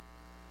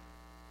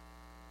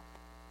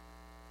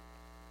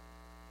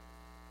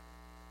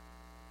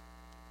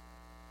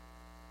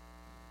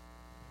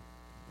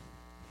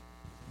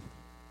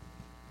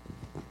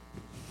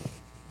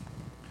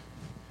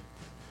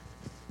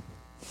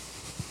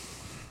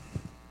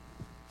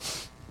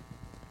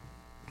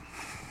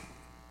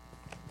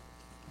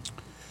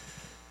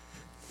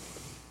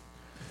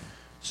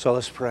So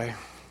let's pray.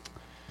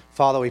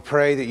 Father, we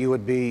pray that you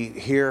would be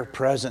here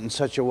present in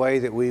such a way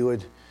that we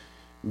would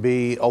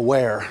be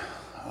aware,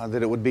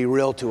 that it would be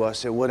real to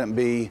us. It wouldn't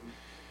be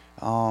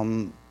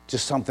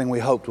just something we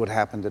hoped would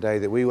happen today,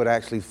 that we would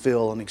actually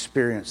feel and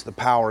experience the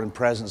power and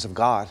presence of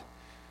God.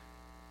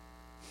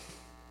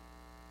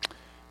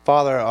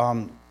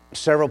 Father,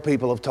 several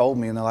people have told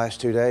me in the last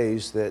 2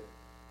 days that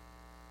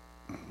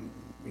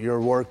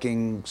you're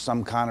working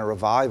some kind of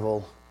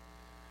revival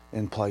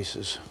in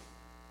places,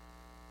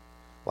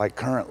 like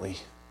currently.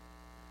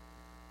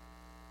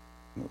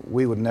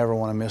 We would never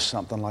want to miss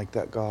something like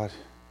that, God.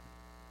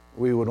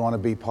 We would want to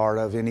be part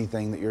of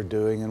anything that you're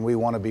doing, and we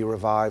want to be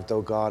revived,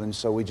 oh God. And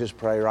so we just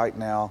pray right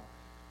now,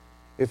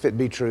 if it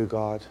be true,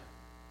 God,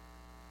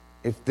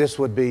 if this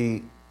would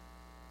be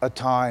a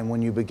time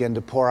when you begin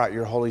to pour out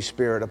your Holy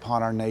Spirit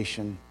upon our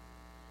nation,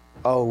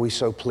 oh, we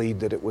so plead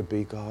that it would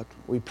be, God.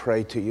 We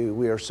pray to you.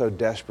 We are so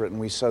desperate,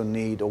 and we so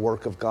need a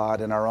work of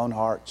God in our own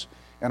hearts,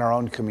 in our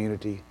own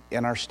community,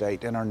 in our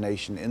state, in our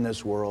nation, in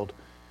this world.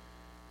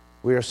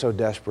 We are so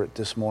desperate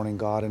this morning,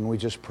 God, and we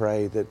just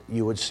pray that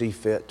you would see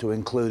fit to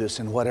include us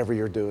in whatever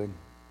you're doing.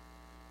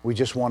 We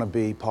just want to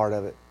be part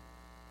of it.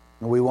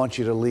 And we want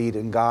you to lead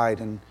and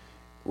guide, and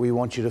we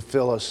want you to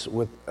fill us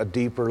with a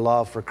deeper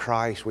love for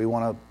Christ. We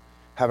want to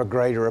have a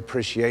greater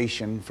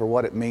appreciation for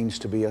what it means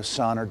to be a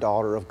son or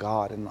daughter of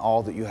God and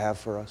all that you have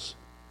for us.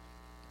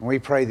 And we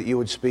pray that you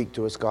would speak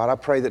to us, God. I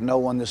pray that no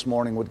one this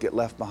morning would get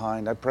left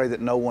behind. I pray that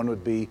no one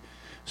would be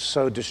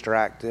so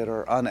distracted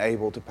or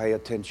unable to pay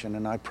attention.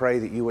 And I pray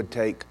that you would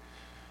take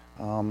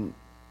a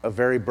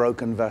very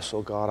broken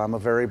vessel, God. I'm a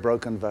very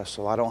broken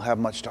vessel. I don't have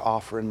much to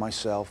offer in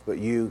myself, but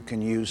you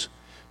can use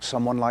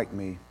someone like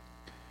me.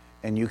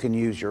 And you can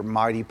use your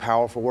mighty,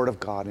 powerful Word of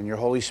God. And your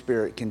Holy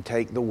Spirit can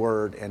take the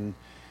Word and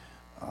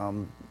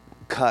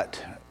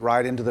cut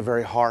right into the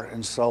very heart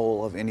and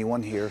soul of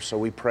anyone here. So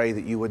we pray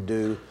that you would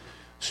do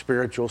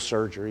spiritual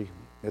surgery,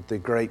 that the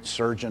great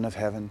surgeon of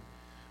heaven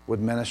would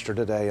minister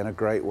today in a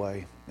great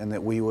way, and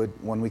that we would,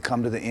 when we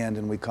come to the end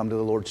and we come to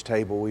the Lord's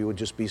table, we would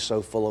just be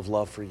so full of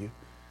love for you.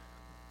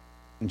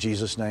 In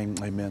Jesus' name,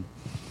 amen.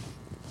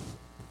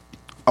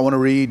 I want to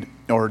read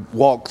or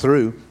walk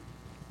through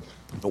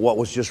what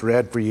was just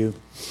read for you.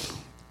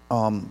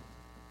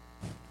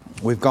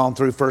 We've gone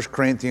through 1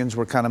 Corinthians.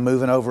 We're kind of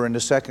moving over into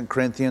 2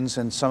 Corinthians.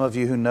 And some of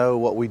you who know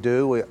what we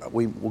do,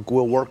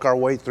 we'll work our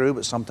way through,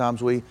 but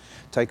sometimes we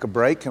take a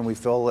break and we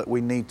feel that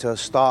we need to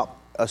stop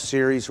a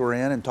series we're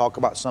in and talk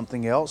about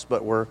something else.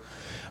 But we're,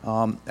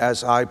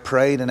 as I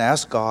prayed and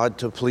asked God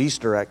to please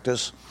direct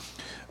us,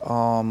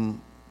 I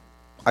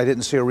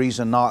didn't see a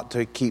reason not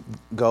to keep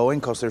going,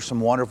 because there's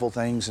some wonderful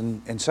things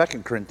in 2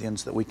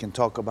 Corinthians that we can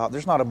talk about.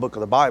 There's not a book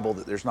of the Bible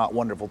that there's not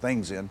wonderful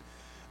things in.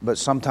 But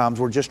sometimes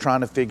we're just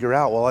trying to figure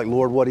out, well, like,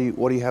 Lord, what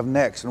do you have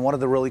next? And one of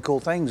the really cool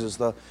things is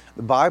the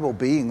Bible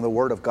being the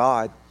Word of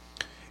God.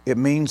 It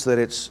means that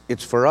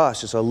it's for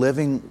us. It's a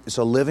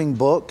living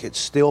book. It's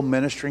still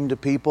ministering to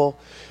people.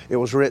 It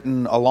was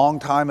written a long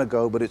time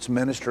ago, but it's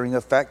ministering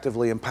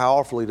effectively and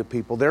powerfully to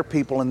people. There are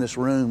people in this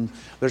room,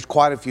 there's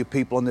quite a few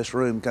people in this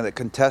room that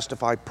can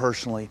testify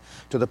personally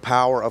to the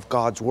power of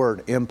God's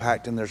Word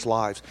impacting their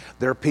lives.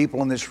 There are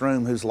people in this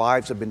room whose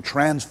lives have been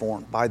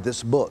transformed by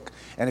this book.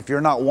 And if you're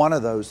not one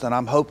of those, then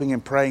I'm hoping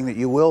and praying that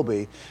you will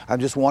be. I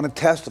just want to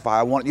testify.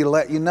 I want you to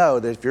let you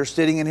know that if you're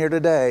sitting in here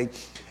today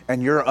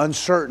and you're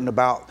uncertain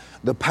about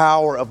the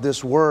power of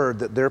this Word,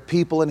 that there are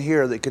people in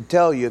here that could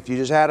tell you, if you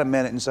just had a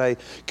minute and say,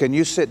 can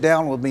you sit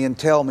down with me and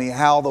tell me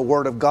how the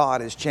Word of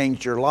God has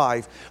changed your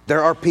life?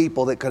 There are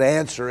people that could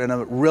answer in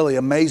a really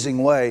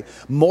amazing way,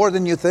 more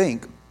than you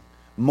think.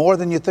 More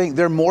than you think.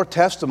 There are more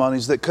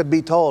testimonies that could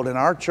be told in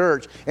our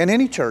church, in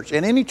any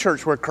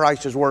church where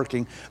Christ is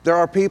working. There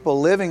are people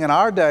living in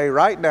our day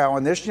right now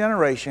in this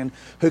generation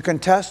who can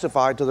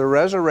testify to the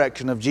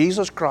resurrection of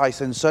Jesus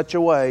Christ in such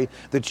a way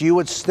that you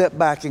would step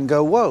back and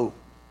go, whoa,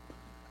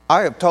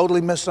 I have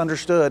totally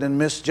misunderstood and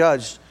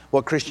misjudged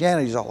what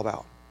Christianity is all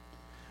about.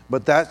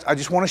 But I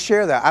just want to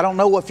share that. I don't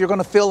know if you're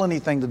going to feel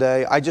anything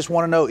today. I just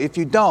want to know, if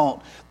you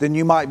don't, then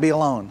you might be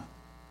alone.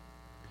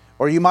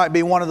 Or you might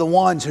be one of the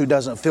ones who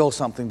doesn't feel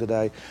something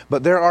today.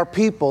 But there are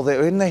people that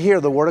when they hear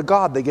the Word of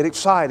God, they get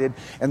excited,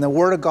 and the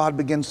Word of God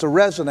begins to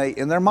resonate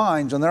in their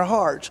minds and their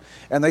hearts,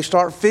 and they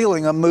start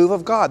feeling a move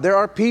of God. There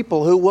are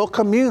people who will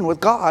commune with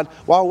God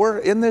while we're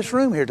in this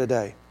room here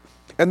today.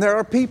 And there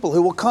are people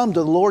who will come to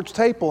the Lord's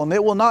table, and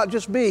it will not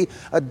just be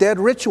a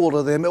dead ritual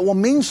to them. It will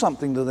mean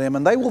something to them,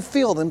 and they will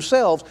feel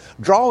themselves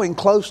drawing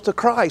close to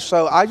Christ.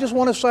 So I just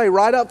want to say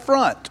right up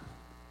front,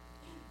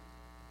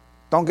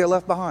 don't get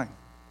left behind.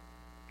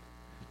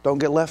 Don't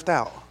get left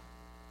out.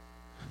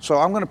 So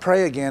I'm going to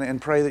pray again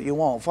and pray that you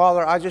won't.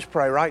 Father, I just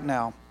pray right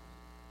now.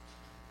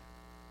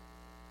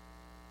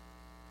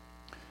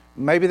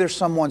 Maybe there's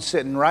someone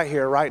sitting right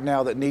here, right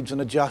now, that needs an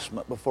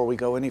adjustment before we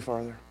go any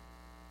further.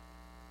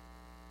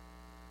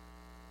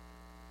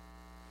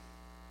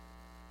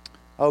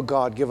 Oh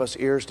God, give us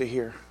ears to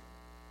hear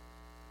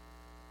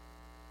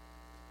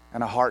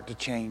and a heart to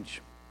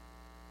change.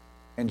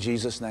 In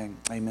Jesus' name,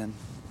 amen.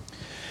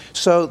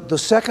 So the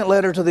second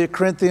letter to the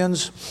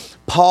Corinthians,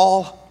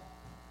 Paul,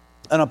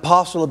 an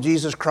apostle of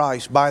Jesus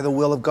Christ by the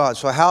will of God.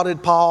 So how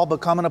did Paul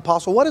become an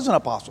apostle? What is an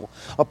apostle?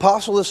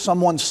 Apostle is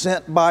someone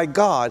sent by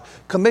God,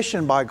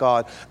 commissioned by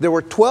God. There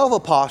were 12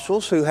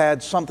 apostles who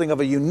had something of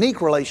a unique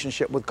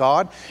relationship with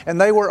God, and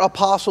they were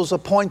apostles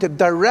appointed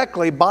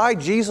directly by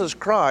Jesus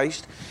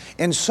Christ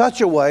in such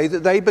a way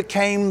that they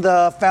became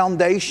the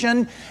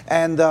foundation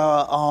and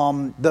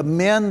the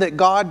men that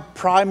God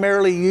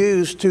primarily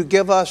used to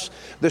give us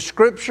the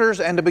Scriptures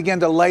and to begin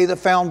to lay the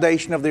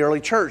foundation of the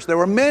early church. There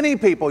were many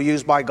people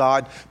used by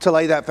God to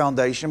lay that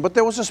foundation, but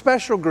there was a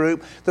special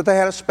group that they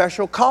had a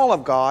special call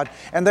of God,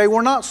 and they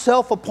were not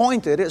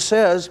self-appointed. It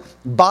says,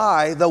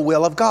 by the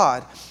will of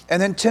God.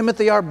 And then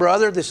Timothy, our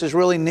brother, this is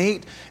really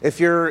neat. If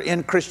you're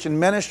in Christian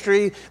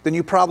ministry, then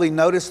you probably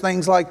notice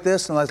things like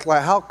this, and it's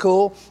like, how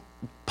cool.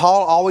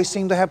 Paul always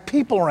seemed to have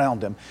people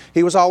around him.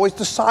 He was always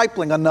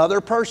discipling another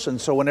person.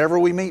 So whenever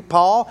we meet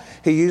Paul,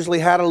 he usually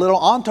had a little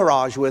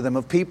entourage with him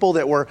of people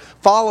that were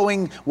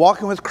following,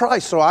 walking with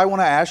Christ. So I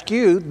want to ask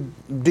you,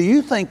 do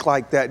you think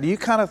like that? Do you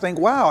kind of think,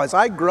 wow, as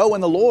I grow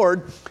in the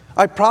Lord,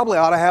 I probably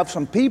ought to have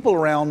some people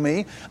around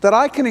me that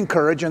I can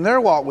encourage in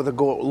their walk with the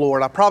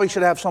Lord. I probably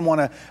should have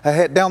someone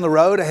ahead, down the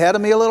road ahead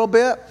of me a little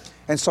bit.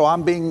 And so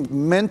I'm being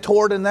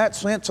mentored in that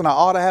sense, and I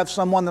ought to have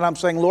someone that I'm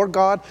saying, Lord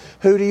God,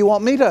 who do you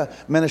want me to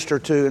minister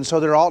to? And so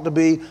there ought to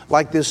be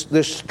like this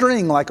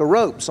string, like a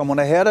rope, someone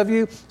ahead of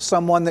you,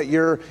 someone that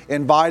you're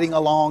inviting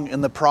along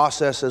in the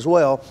process as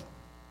well.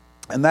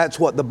 And that's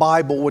what the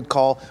Bible would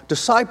call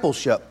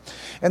discipleship.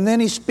 And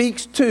then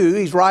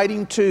he's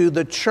writing to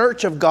the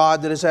church of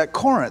God that is at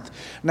Corinth.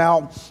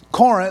 Now,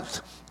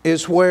 Corinth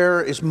is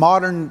where it's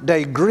modern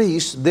day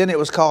Greece. Then it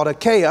was called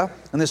Achaia,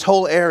 and this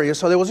whole area.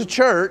 So there was a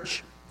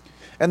church.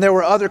 And there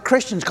were other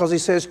Christians, because he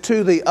says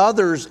to the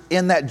others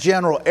in that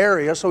general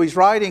area. So he's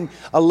writing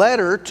a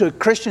letter to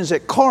Christians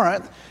at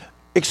Corinth,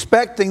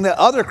 expecting that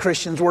other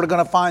Christians were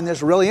going to find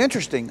this really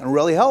interesting and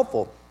really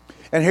helpful.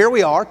 And here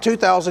we are,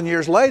 2,000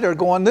 years later,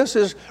 going, this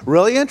is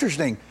really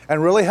interesting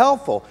and really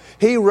helpful.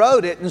 He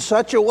wrote it in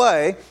such a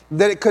way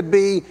that it could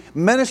be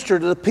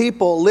ministered to the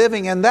people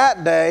living in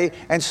that day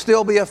and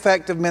still be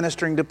effective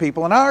ministering to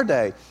people in our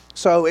day.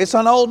 So it's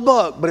an old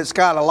book, but it's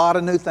got a lot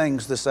of new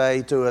things to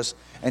say to us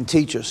and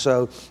teach us.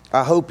 So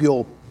I hope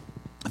you'll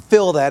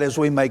feel that as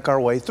we make our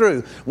way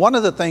through. One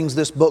of the things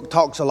this book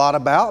talks a lot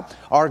about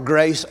are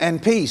grace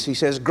and peace. He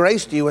says,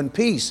 grace to you and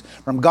peace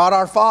from God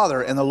our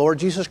Father and the Lord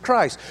Jesus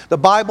Christ. The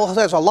Bible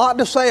has a lot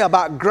to say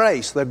about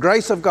grace, the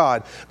grace of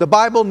God. The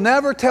Bible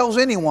never tells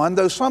anyone,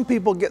 though some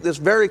people get this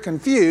very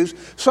confused,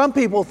 some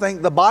people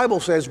think the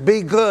Bible says,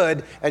 be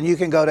good and you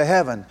can go to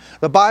heaven.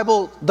 The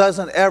Bible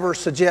doesn't ever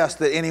suggest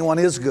that anyone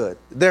is good.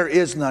 There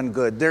is none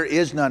good. There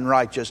is none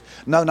righteous.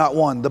 No, not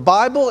one. The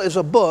Bible is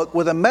a book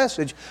with a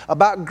message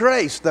about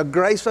grace. The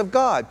grace of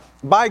God.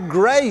 By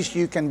grace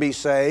you can be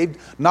saved,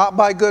 not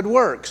by good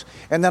works.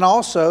 And then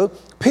also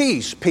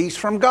peace, peace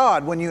from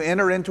God. When you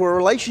enter into a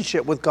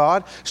relationship with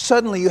God,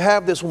 suddenly you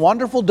have this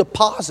wonderful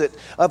deposit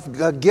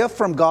of a gift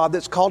from God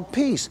that's called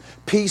peace.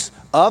 Peace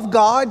of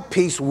God,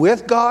 peace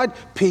with God,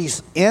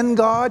 peace in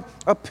God,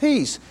 a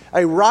peace,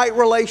 a right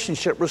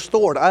relationship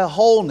restored, a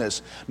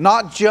wholeness,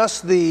 not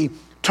just the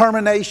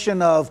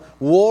termination of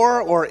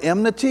war or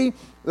enmity.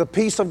 The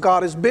peace of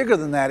God is bigger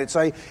than that.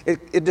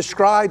 It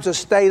describes a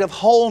state of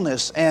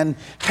wholeness and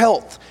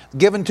health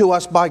given to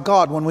us by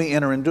God when we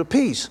enter into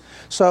peace.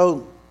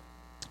 So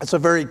it's a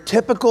very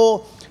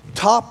typical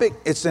topic.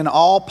 It's in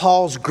all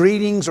Paul's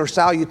greetings or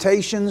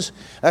salutations.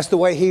 That's the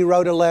way he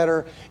wrote a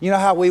letter. You know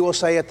how we will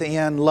say at the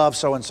end, love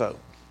so-and-so.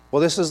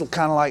 Well, this is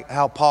kind of like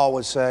how Paul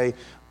would say,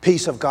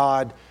 peace of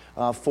God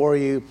for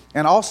you.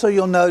 And also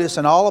you'll notice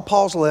in all of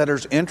Paul's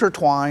letters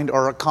intertwined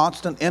or a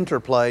constant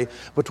interplay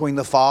between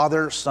the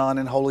Father, Son,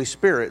 and Holy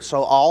Spirit.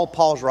 So all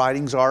Paul's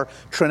writings are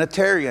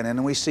Trinitarian,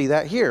 and we see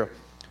that here.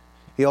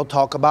 He'll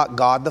talk about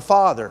God the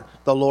Father,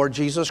 the Lord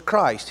Jesus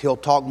Christ. He'll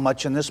talk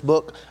much in this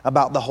book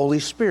about the Holy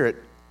Spirit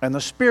and the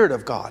Spirit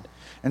of God.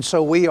 And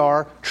so we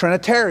are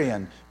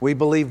Trinitarian. We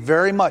believe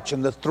very much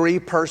in the three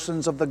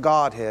persons of the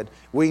Godhead.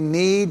 We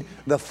need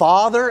the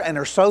Father and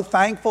are so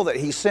thankful that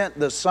He sent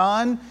the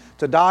Son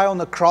to die on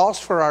the cross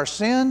for our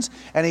sins,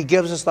 and He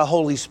gives us the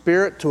Holy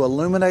Spirit to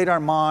illuminate our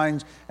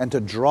minds and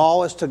to draw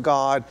us to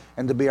God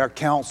and to be our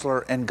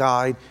counselor and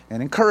guide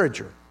and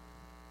encourager.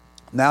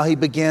 Now he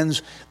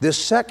begins this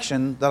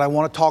section that I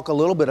want to talk a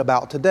little bit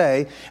about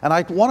today, and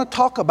I want to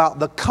talk about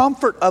the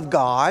comfort of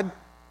God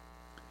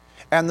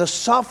and the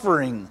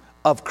suffering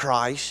of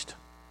Christ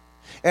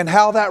and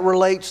how that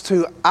relates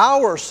to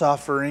our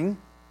suffering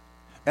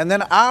and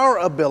then our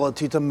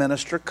ability to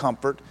minister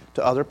comfort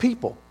to other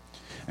people.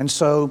 And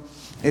so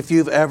If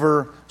you've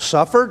ever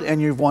suffered and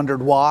you've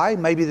wondered why,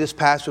 maybe this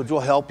passage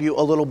will help you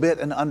a little bit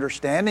in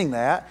understanding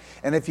that.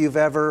 And if you've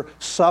ever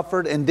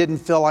suffered and didn't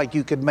feel like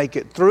you could make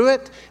it through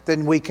it,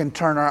 then we can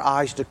turn our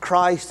eyes to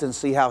Christ and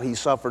see how He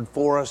suffered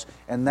for us.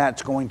 And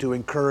that's going to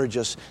encourage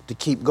us to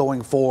keep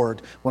going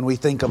forward when we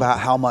think about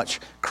how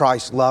much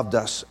Christ loved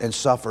us and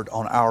suffered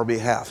on our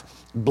behalf.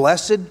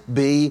 Blessed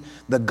be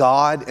the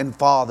God and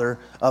Father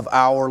of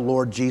our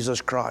Lord Jesus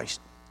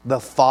Christ, the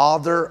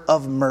Father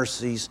of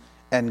mercies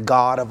and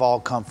God of all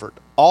comfort.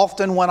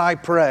 Often when I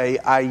pray,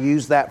 I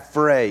use that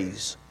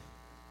phrase,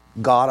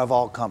 God of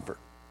all comfort.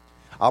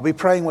 I'll be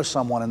praying with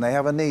someone and they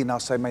have a need, and I'll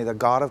say, may the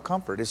God of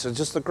comfort. It's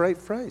just a great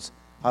phrase.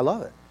 I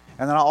love it.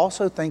 And then I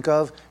also think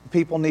of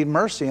people need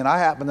mercy, and I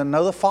happen to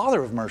know the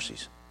Father of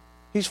mercies.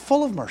 He's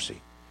full of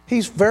mercy.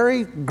 He's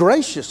very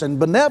gracious and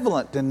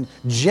benevolent and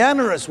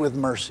generous with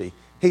mercy.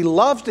 He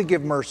loves to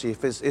give mercy.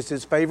 It's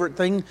His favorite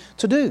thing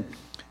to do,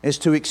 is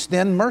to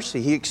extend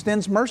mercy. He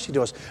extends mercy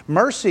to us.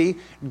 Mercy,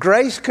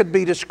 grace could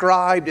be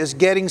described as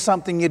getting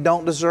something you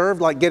don't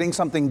deserve, like getting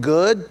something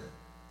good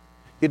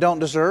you don't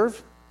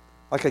deserve,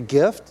 like a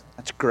gift.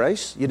 That's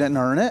grace. You didn't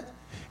earn it.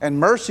 And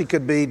mercy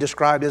could be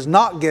described as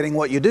not getting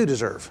what you do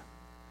deserve.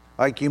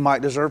 Like you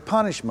might deserve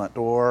punishment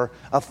or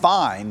a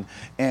fine.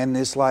 And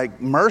it's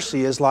like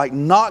mercy is like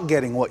not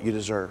getting what you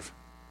deserve.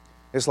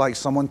 It's like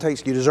someone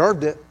you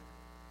deserved it,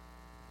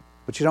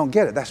 but you don't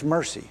get it. That's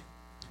mercy.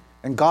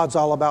 And God's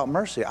all about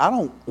mercy. I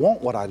don't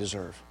want what I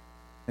deserve.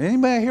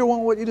 Anybody here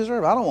want what you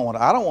deserve? I don't want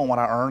what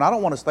I earn. I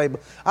don't want to stay.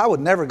 I would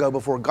never go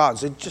before God.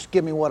 So just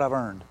give me what I've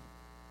earned.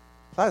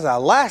 That's the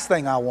last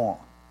thing I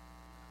want.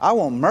 I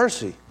want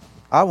mercy.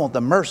 I want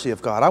the mercy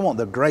of God. I want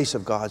the grace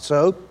of God.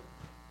 So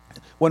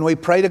when we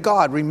pray to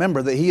God,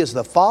 remember that He is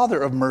the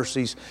Father of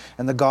mercies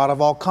and the God of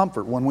all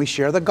comfort. When we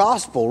share the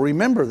gospel,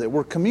 remember that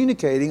we're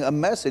communicating a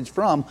message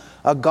from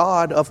a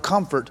God of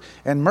comfort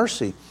and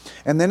mercy.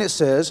 And then it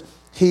says,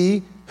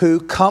 He who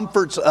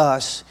comforts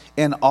us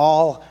in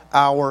all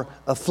our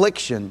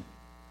affliction.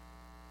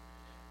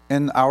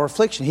 In our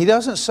affliction. He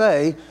doesn't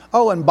say,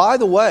 oh, and by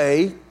the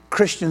way,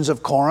 Christians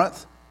of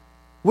Corinth,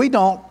 we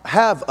don't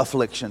have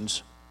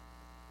afflictions.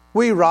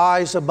 We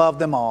rise above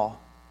them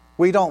all.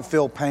 We don't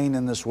feel pain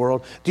in this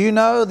world. Do you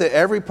know that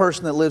every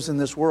person that lives in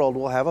this world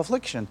will have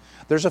affliction?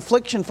 There's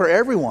affliction for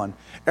everyone.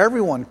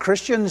 Everyone.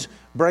 Christians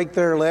break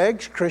their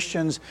legs.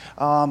 Christians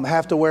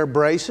have to wear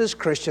braces.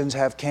 Christians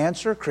have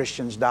cancer.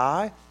 Christians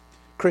die.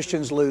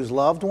 Christians lose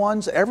loved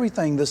ones.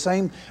 Everything the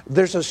same.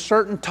 There's a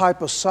certain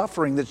type of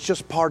suffering that's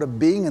just part of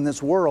being in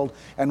this world,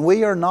 and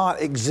we are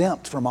not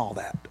exempt from all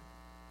that.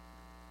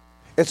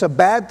 It's a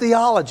bad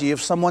theology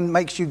if someone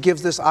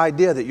gives this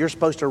idea that you're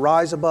supposed to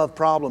rise above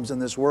problems in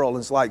this world.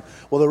 It's like,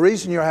 well, the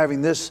reason you're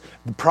having this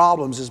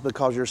problems is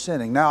because you're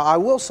sinning. Now, I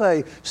will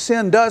say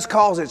sin does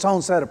cause its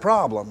own set of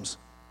problems.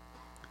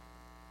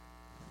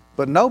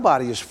 But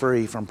nobody is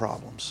free from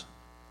problems.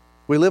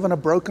 We live in a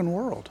broken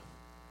world.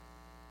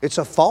 It's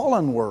a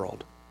fallen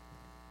world.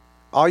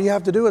 All you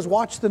have to do is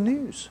watch the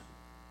news.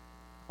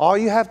 All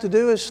you have to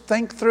do is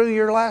think through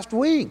your last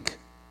week.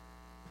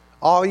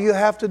 All you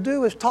have to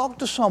do is talk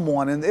to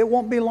someone, and it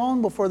won't be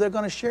long before they're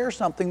going to share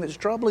something that's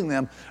troubling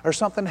them, or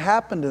something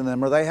happened to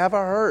them, or they have a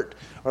hurt,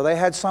 or they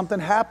had something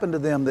happen to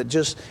them that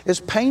just is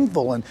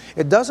painful. And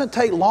it doesn't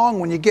take long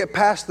when you get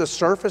past the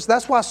surface.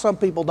 That's why some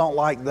people don't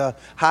like the,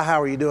 hi,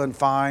 how are you doing?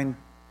 Fine.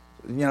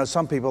 You know,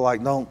 some people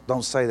like,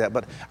 don't say that,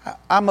 but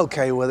I'm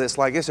okay with it. It's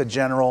like, it's a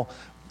general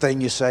thing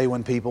you say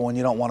when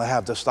you don't want to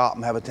have to stop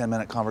and have a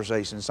 10-minute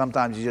conversation.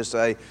 Sometimes you just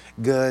say,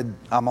 good,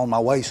 I'm on my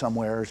way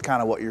somewhere. It's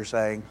kind of what you're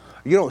saying.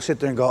 You don't sit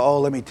there and go,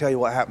 oh, let me tell you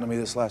what happened to me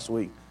this last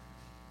week.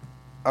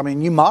 I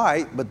mean, you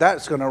might, but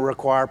that's going to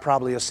require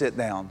probably a sit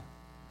down.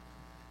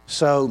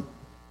 So,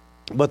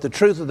 but the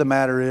truth of the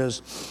matter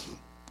is,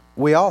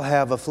 we all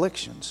have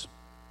afflictions,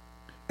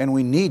 and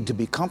we need to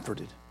be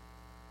comforted.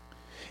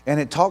 And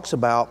it talks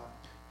about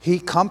He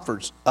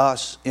comforts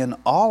us in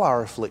all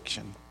our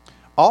affliction.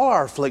 All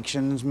our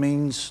afflictions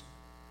means,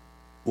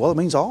 well, it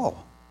means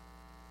all.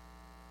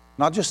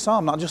 Not just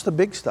some, not just the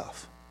big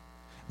stuff.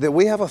 That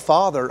we have a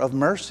Father of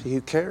mercy who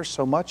cares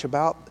so much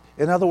about.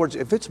 In other words,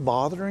 if it's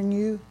bothering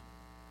you,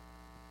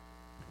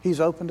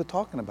 He's open to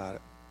talking about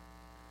it.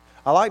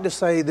 I like to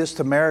say this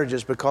to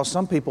marriages because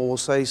some people will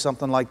say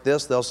something like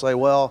this. They'll say,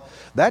 well,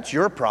 that's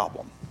your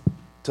problem,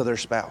 to their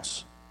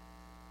spouse.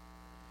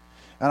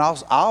 And I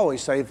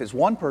always say if it's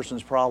one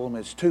person's problem,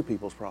 it's two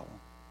people's problem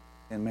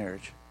in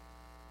marriage.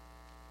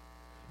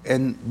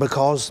 And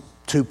because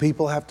two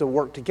people have to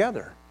work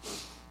together.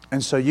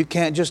 And so you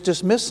can't just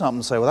dismiss something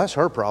and say, well, that's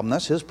her problem,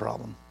 that's his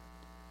problem.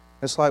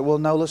 It's like, well,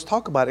 no, let's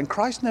talk about it. And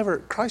Christ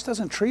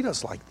doesn't treat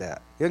us like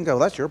that. He doesn't go,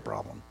 that's your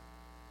problem.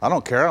 I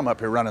don't care, I'm up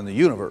here running the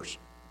universe.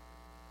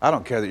 I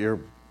don't care that your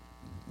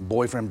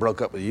boyfriend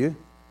broke up with you.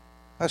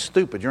 That's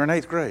stupid, you're in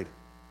 8th grade.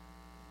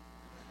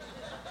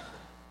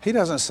 He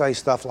doesn't say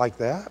stuff like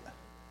that.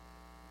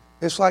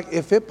 It's like,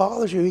 if it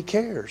bothers you, He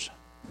cares.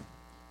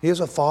 He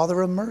is a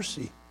Father of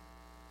mercy.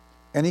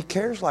 And He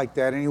cares like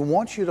that, and He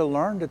wants you to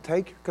learn to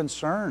take your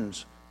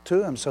concerns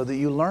to Him, so that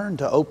you learn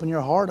to open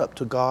your heart up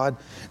to God,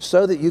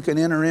 so that you can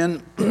enter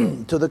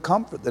in to the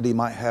comfort that He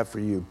might have for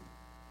you,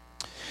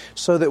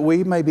 so that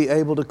we may be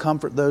able to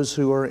comfort those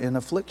who are in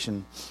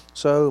affliction.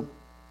 So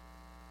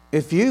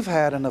if you've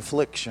had an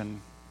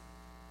affliction,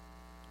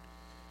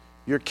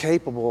 you're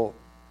capable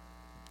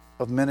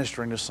of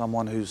ministering to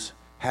someone who's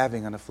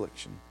having an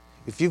affliction.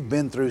 If you've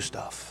been through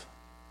stuff,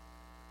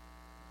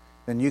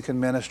 then you can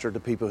minister to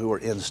people who are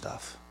in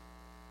stuff.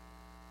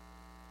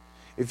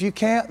 If you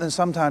can't, then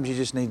sometimes you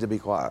just need to be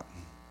quiet.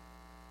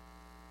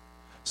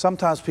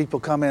 Sometimes people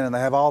come in and they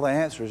have all the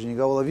answers, and you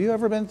go, well, have you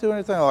ever been through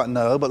anything? Like,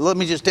 no, but let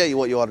me just tell you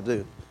what you ought to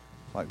do.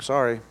 Like,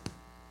 sorry.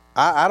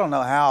 I don't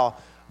know how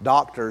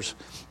doctors,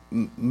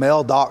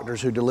 male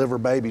doctors who deliver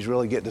babies,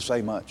 really get to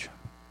say much.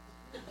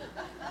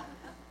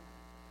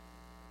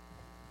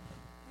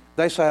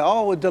 They say,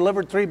 oh, we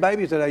delivered 3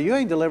 babies today. You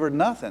ain't delivered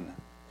nothing.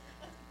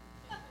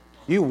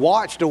 You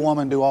watched a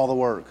woman do all the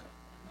work.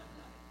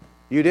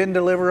 You didn't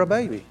deliver a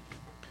baby.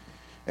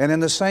 And in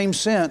the same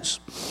sense,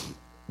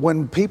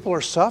 when people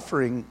are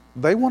suffering,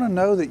 they want to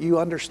know that you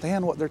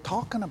understand what they're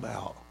talking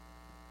about.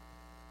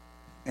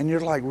 And you're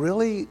like,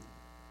 really?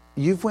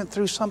 You've went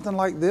through something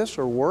like this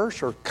or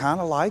worse or kind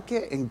of like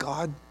it, and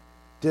God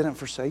didn't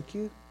forsake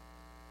you?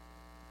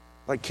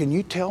 Like, can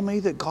you tell me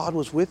that God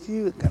was with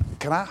you?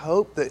 Can I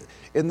hope that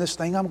in this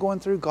thing I'm going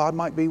through, God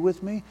might be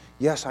with me?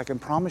 Yes, I can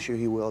promise you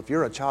He will. If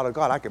you're a child of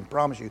God, I can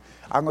promise you.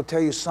 I'm going to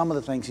tell you some of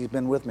the things He's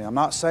been with me. I'm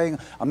not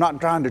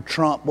trying to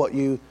trump what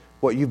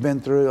you've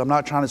been through. I'm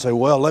not trying to say,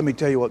 well, let me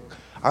tell you what.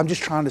 I'm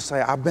just trying to say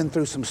I've been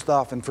through some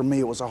stuff, and for me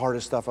it was the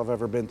hardest stuff I've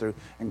ever been through,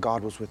 and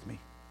God was with me.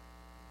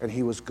 And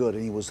He was good,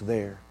 and He was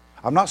there.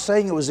 I'm not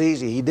saying it was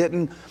easy. He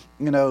didn't,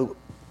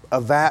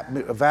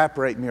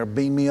 evaporate me or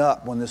beam me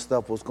up when this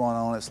stuff was going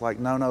on. It's like,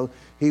 no,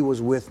 He was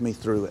with me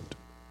through it.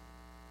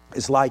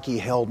 It's like He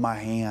held my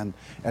hand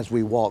as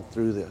we walked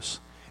through this.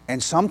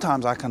 And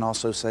sometimes I can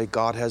also say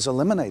God has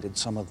eliminated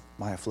some of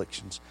my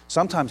afflictions.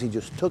 Sometimes He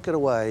just took it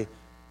away,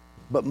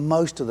 but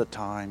most of the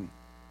time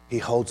He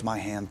holds my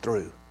hand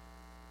through.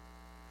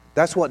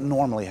 That's what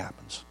normally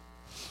happens.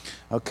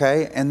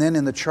 Okay? And then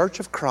in the church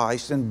of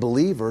Christ, and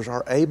believers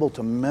are able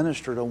to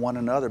minister to one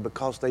another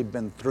because they've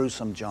been through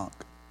some junk.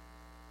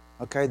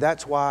 Okay,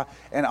 that's why.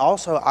 And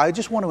also, I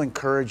just want to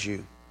encourage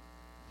you.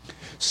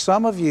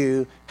 Some of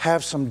you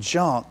have some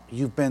junk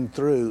you've been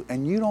through,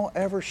 and you don't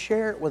ever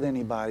share it with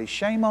anybody.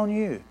 Shame on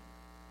you.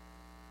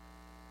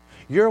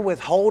 You're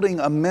withholding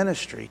a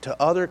ministry to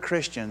other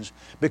Christians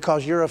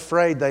because you're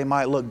afraid they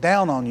might look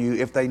down on you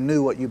if they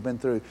knew what you've been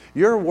through.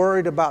 You're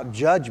worried about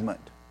judgment,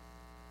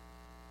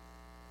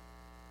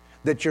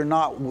 that you're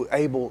not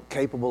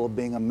capable of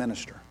being a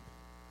minister.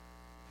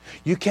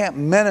 You can't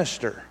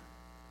minister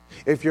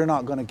if you're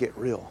not going to get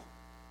real.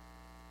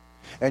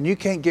 And you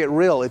can't get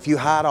real if you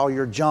hide all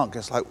your junk.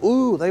 It's like,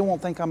 ooh, they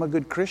won't think I'm a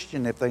good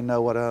Christian if they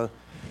know what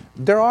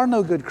There are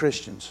no good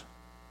Christians.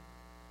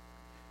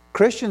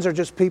 Christians are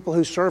just people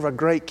who serve a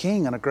great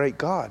King and a great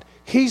God.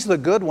 He's the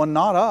good one,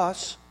 not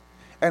us.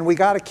 And we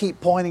got to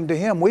keep pointing to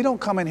Him. We don't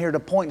come in here to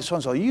point to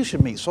so-and-so. You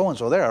should meet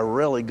so-and-so. They're a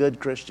really good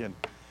Christian.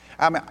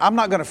 I mean, I'm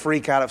not going to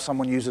freak out if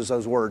someone uses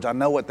those words. I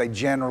know what they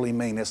generally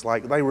mean. It's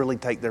like they really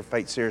take their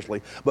faith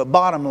seriously. But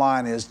bottom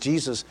line is,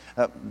 Jesus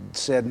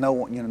said, no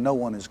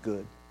one is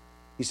good.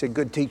 He said,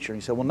 good teacher.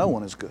 And He said, well, no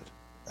one is good,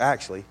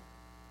 actually.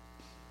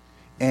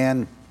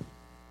 And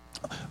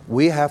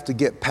we have to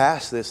get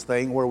past this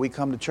thing where we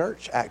come to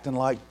church acting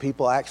like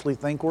people actually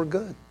think we're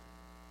good.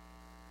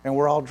 And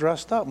we're all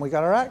dressed up and we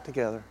got our act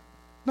together.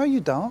 No, you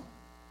don't.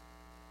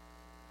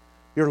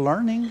 You're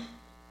learning.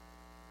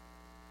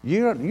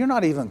 You're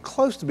not even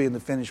close to being the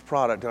finished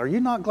product. Are you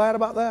not glad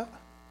about that?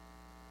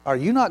 Are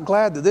you not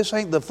glad that this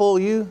ain't the full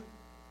you?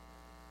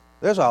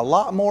 There's a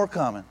lot more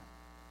coming.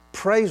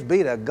 Praise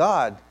be to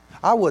God.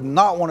 I would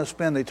not want to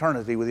spend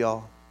eternity with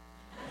y'all.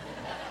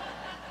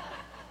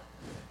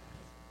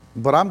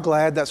 But I'm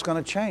glad that's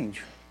going to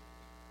change,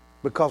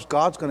 because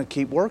God's going to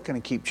keep working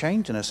and keep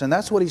changing us. And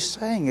that's what He's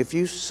saying. If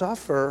you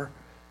suffer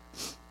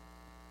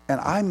and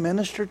I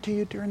minister to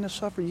you during the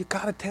suffer, you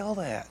got to tell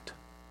that.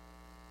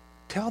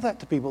 Tell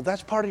that to people.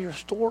 That's part of your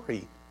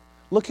story.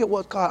 Look at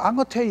what God... I'm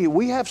going to tell you,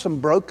 we have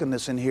some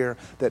brokenness in here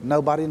that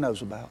nobody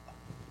knows about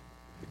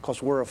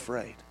because we're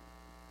afraid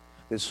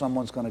that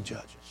someone's going to judge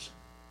us.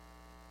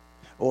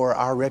 Or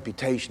our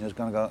reputation is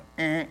going to go,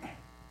 eh.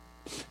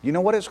 You know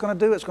what it's going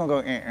to do? It's going to go,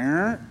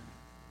 eh.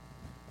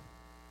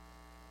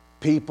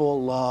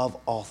 People love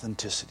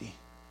authenticity.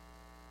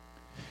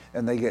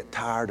 And they get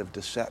tired of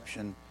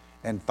deception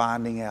and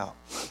finding out.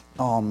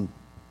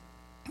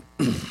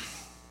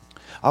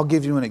 I'll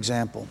give you an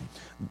example.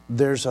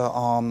 There's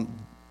I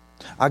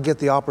get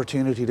the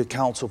opportunity to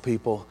counsel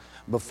people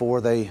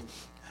before they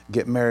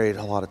get married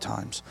a lot of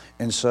times.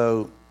 And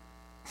so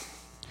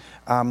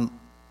I'm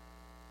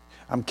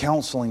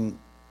counseling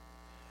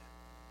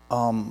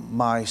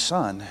my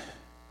son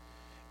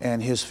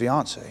and his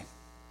fiance.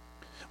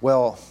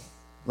 Well,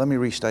 let me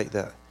restate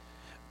that.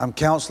 I'm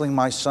counseling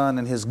my son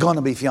and his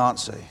gonna-be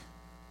fiance,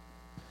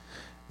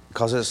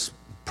 because it's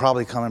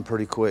probably coming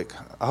pretty quick.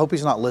 I hope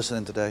he's not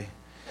listening today.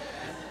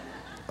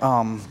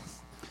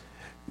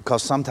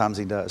 because sometimes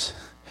he does.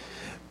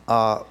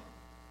 But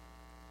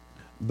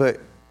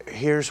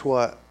here's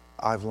what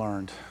I've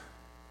learned.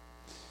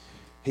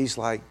 He's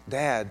like,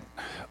 Dad,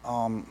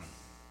 I've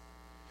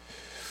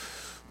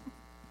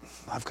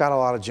got a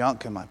lot of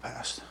junk in my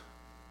past.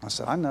 I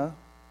said, I know.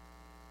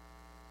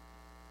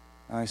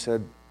 And I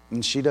said,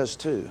 and she does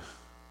too.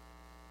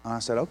 And I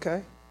said,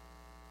 okay.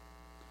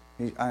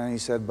 And he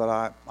said,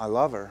 but I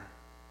love her.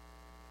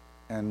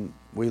 And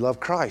we love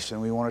Christ,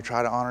 and we want to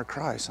try to honor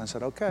Christ. And I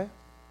said, okay.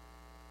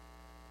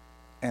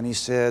 And he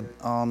said,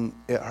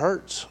 it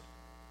hurts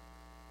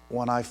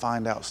when I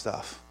find out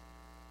stuff.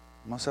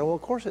 And I said, well,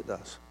 of course it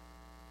does.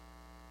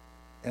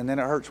 And then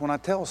it hurts when I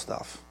tell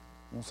stuff.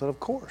 I said, of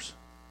course.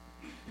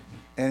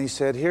 And he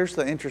said, here's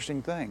the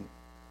interesting thing.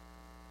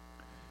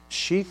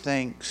 She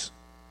thinks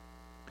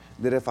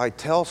that if I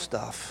tell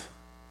stuff,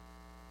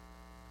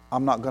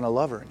 I'm not going to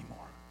love her anymore.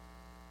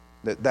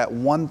 That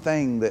one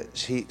thing that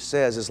she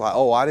says is like,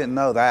 oh, I didn't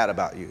know that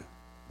about you.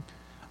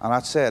 And I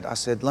said,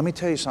 let me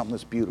tell you something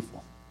that's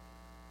beautiful.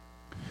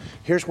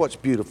 Here's what's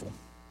beautiful.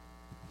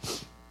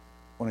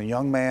 When a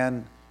young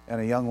man and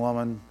a young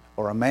woman,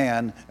 or a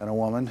man and a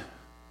woman,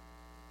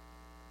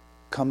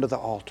 come to the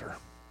altar,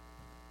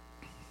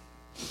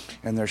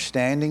 and they're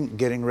standing,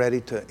 getting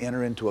ready to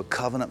enter into a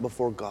covenant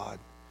before God,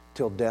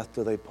 till death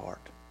do they part.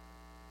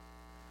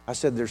 I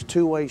said, there's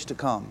two ways to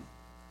come.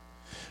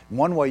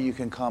 One way you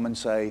can come and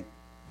say,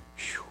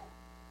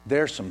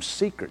 there's some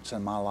secrets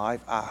in my life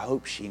I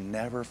hope she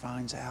never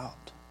finds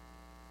out.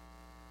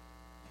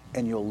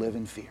 And you'll live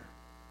in fear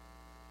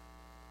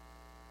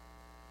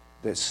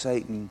that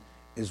Satan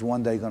is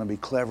one day going to be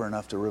clever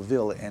enough to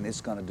reveal it, and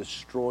it's going to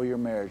destroy your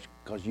marriage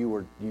because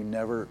you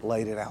never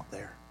laid it out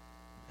there.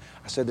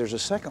 I said, there's a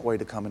second way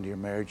to come into your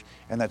marriage,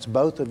 and that's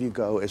both of you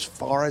go, as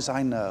far as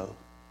I know,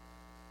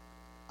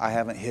 I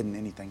haven't hidden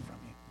anything from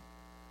you.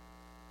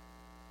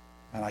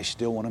 And I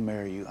still want to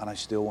marry you, and I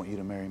still want you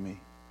to marry me.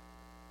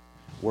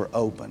 We're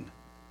open.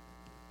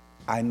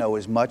 I know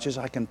as much as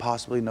I can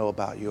possibly know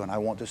about you, and I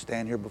want to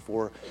stand here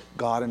before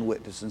God and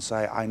witness and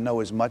say, I know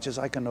as much as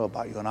I can know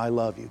about you, and I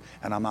love you,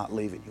 and I'm not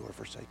leaving you or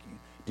forsaking you.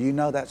 Do you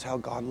know that's how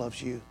God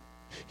loves you?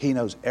 He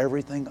knows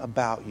everything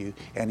about you,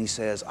 and He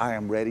says, I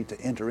am ready to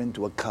enter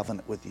into a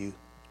covenant with you.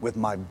 With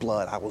my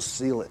blood, I will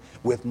seal it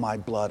with my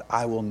blood.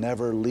 I will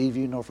never leave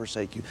you nor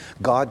forsake you.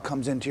 God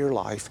comes into your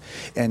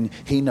life, and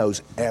He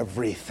knows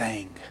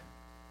everything.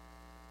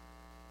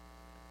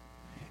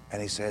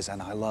 And He says,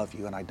 and I love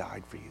you, and I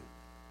died for you.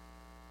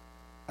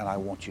 And I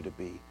want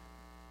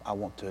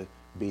to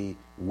be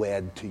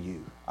wed to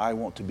you. I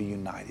want to be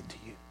united to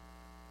you.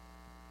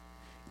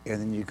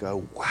 And then you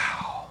go,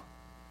 wow,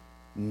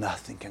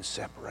 nothing can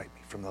separate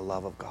me from the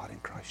love of God in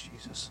Christ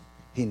Jesus.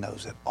 He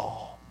knows it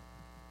all.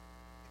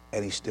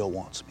 And He still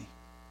wants me.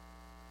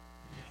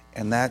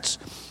 And that's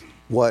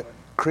what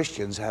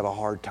Christians have a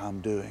hard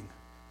time doing,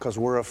 because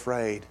we're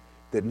afraid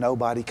that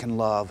nobody can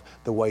love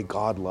the way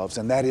God loves.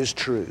 And that is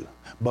true.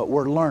 But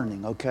we're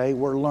learning, okay?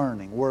 We're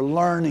learning. We're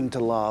learning to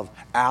love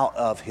out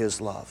of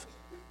His love.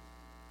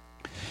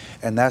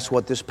 And that's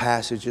what this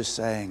passage is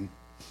saying.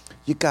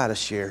 You got to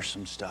share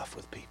some stuff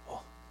with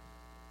people,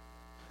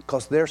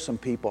 because there's some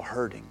people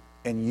hurting,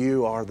 and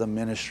you are the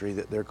ministry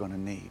that they're going to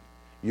need.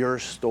 Your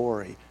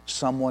story.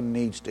 Someone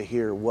needs to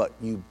hear what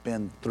you've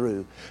been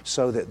through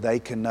so that they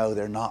can know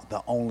they're not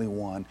the only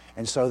one,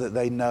 and so that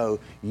they know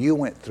you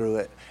went through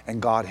it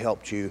and God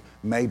helped you.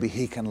 Maybe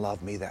He can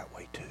love me that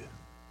way too.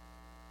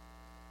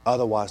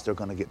 Otherwise, they're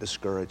going to get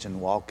discouraged and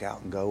walk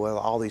out and go, well,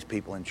 all these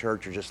people in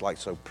church are just like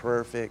so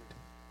perfect.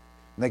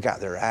 And they got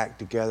their act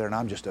together, and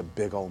I'm just a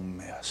big old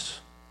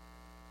mess.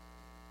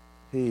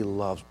 He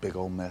loves big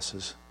old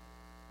messes.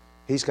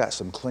 He's got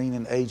some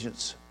cleaning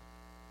agents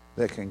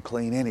that can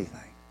clean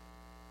anything.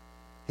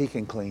 He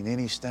can clean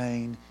any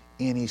stain,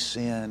 any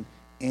sin,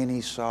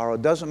 any sorrow.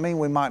 It doesn't mean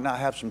we might not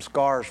have some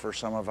scars for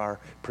some of our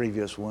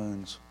previous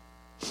wounds,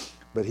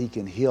 but He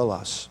can heal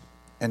us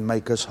and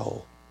make us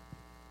whole.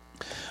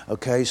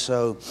 Okay,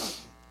 so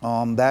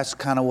that's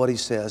kind of what he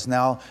says.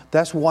 Now,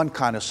 that's one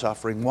kind of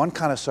suffering. One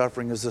kind of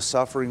suffering is the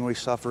suffering we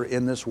suffer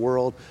in this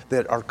world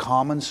that are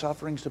common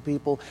sufferings to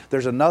people.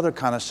 There's another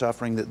kind of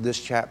suffering that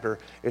this chapter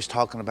is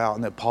talking about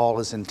and that Paul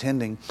is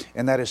intending,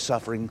 and that is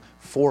suffering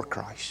for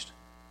Christ.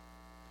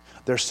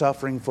 They're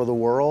suffering for the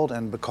world,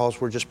 and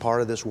because we're just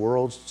part of this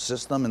world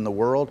system in the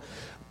world,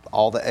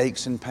 all the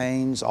aches and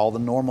pains, all the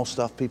normal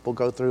stuff people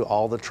go through,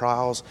 all the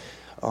trials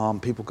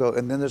people go.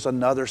 And then there's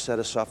another set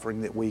of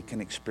suffering that we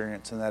can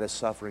experience, and that is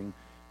suffering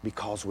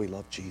because we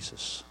love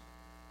Jesus.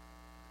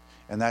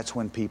 And that's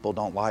when people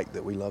don't like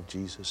that we love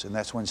Jesus. And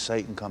that's when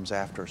Satan comes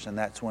after us. And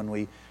that's when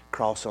we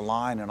cross a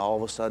line and all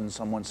of a sudden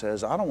someone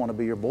says, I don't want to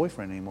be your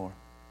boyfriend anymore.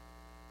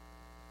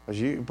 Because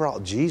you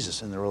brought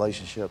Jesus in the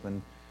relationship,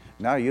 and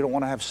now you don't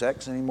want to have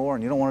sex anymore,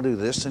 and you don't want to do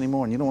this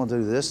anymore, and you don't want to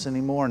do this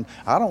anymore, and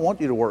I don't want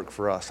you to work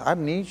for us. I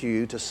need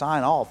you to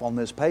sign off on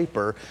this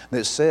paper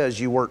that says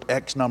you worked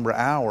X number of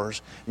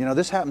hours. You know,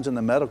 this happens in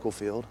the medical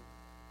field.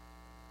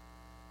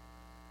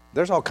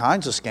 There's all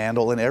kinds of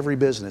scandal in every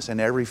business, in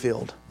every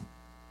field.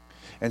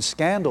 And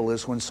scandal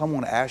is when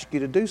someone asks you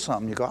to do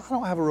something, you go, I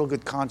don't have a real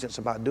good conscience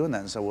about doing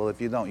that. And say, well,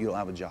 if you don't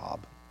have a job.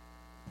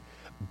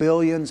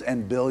 Billions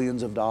and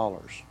billions of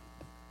dollars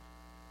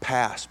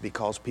pass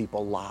because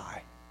people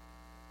lie.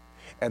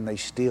 And they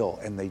steal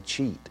and they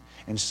cheat.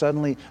 And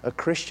suddenly a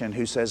Christian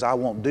who says, I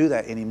won't do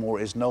that anymore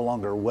is no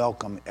longer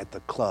welcome at the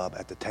club,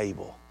 at the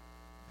table.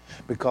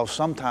 Because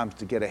sometimes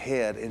to get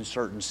ahead in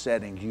certain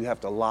settings, you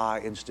have to lie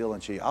and steal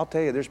and cheat. I'll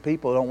tell you, there's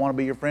people who don't want to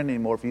be your friend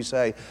anymore if you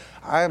say,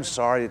 I am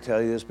sorry to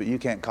tell you this, but you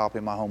can't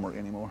copy my homework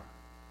anymore.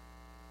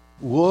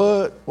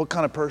 What? What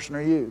kind of person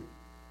are you?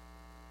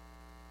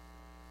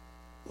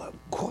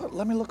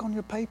 Let me look on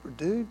your paper,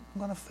 dude. I'm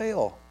going to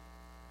fail.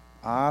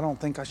 I don't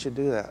think I should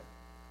do that.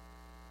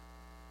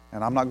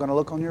 And I'm not going to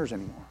look on yours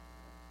anymore.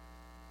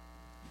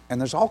 And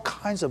there's all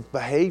kinds of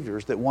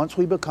behaviors that once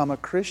we become a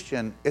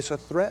Christian, it's a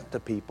threat to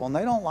people, and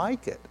they don't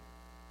like it.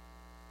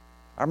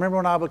 I remember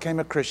when I became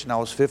a Christian, I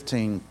was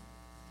 15.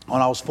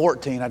 When I was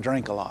 14, I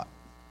drank a lot.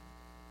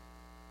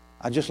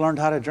 I just learned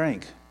how to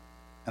drink,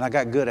 and I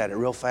got good at it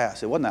real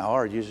fast. It wasn't that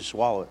hard. You just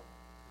swallow it.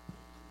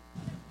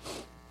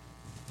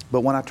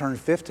 But when I turned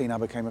 15, I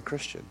became a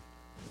Christian.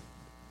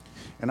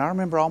 And I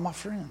remember all my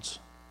friends.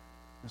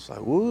 It's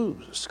like,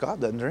 woo, Scott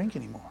doesn't drink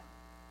anymore.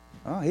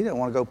 Oh, he didn't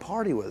want to go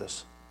party with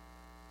us.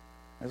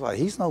 It's like,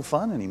 he's no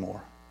fun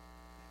anymore.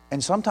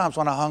 And sometimes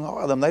when I hung out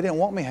with them, they didn't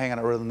want me hanging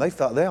out with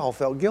them. They all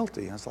felt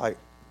guilty. And it's like,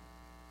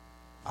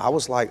 I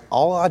was like,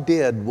 all I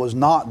did was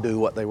not do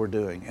what they were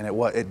doing. And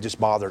it just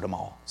bothered them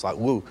all. It's like,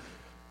 woo,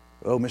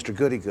 oh, Mr.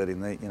 Goody Goody,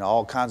 and they,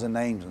 all kinds of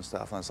names and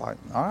stuff. And it's like,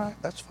 all right,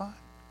 that's fine.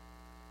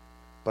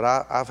 But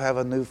I have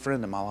a new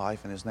friend in my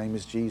life, and his name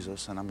is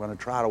Jesus, and I'm going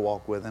to try to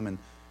walk with him. And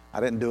I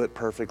didn't do it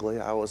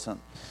perfectly. I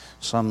wasn't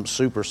some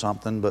super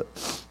something, but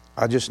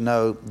I just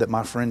know that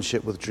my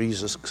friendship with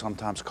Jesus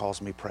sometimes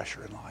causes me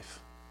pressure in life.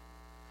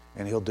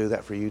 And he'll do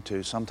that for you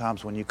too.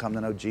 Sometimes when you come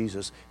to know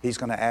Jesus, he's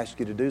going to ask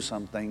you to do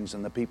some things,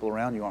 and the people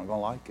around you aren't going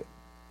to like it.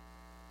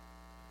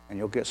 And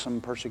you'll get some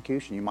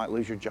persecution. You might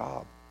lose your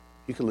job.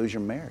 You could lose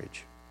your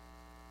marriage.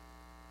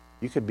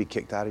 You could be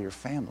kicked out of your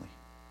family.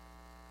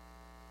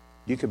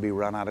 You could be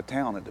run out of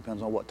town. It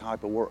depends on what part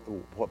of the world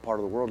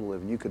you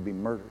live in. You could be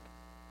murdered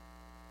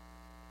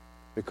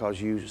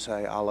because you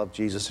say, I love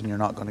Jesus, and you're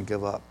not going to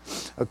give up.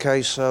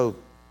 Okay, so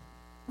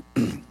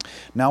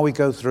now we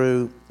go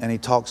through, and he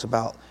talks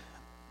about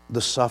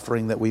the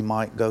suffering that we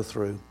might go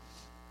through.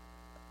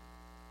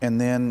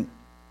 And then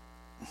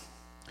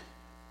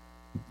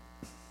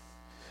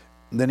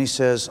he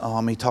says,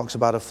 he talks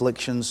about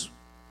afflictions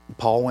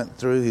Paul went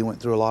through. He went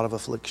through a lot of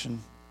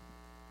affliction.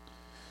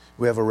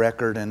 We have a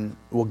record, and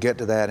we'll get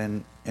to that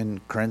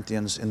in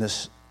Corinthians, in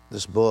this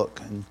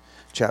book. In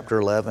chapter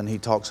 11, he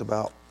talks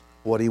about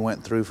what he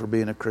went through for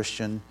being a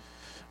Christian.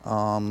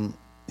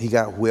 He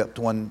got whipped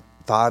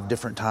 5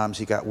 different times.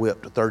 He got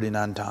whipped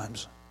 39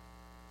 times.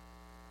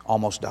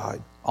 Almost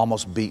died.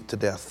 Almost beat to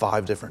death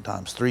 5 different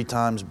times. 3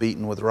 times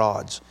beaten with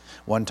rods.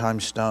 1 time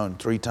stoned.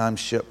 3 times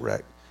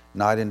shipwrecked.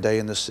 Night and day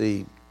in the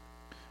sea.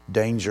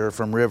 Danger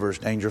from rivers,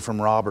 danger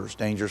from robbers,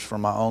 dangers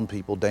from my own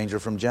people, danger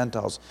from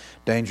Gentiles,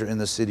 danger in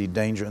the city,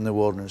 danger in the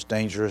wilderness,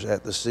 danger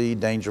at the sea,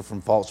 danger from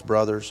false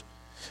brothers,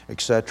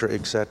 etc.,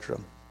 etc.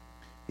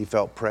 He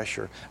felt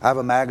pressure. I have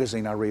a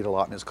magazine I read a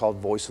lot, and it's called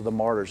Voice of the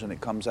Martyrs, and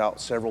it comes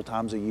out several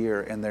times a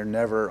year, and they're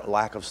never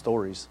lack of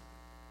stories.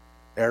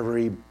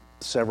 Every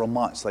several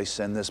months they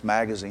send this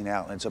magazine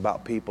out, and it's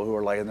about people who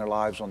are laying their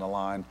lives on the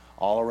line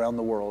all around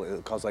the world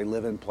because they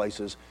live in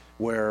places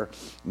where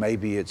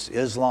maybe it's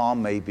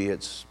Islam, maybe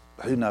it's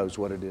who knows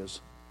what it is.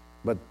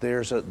 But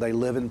they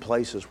live in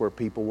places where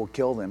people will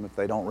kill them if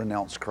they don't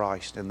renounce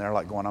Christ. And they're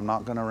like going, I'm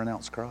not going to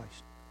renounce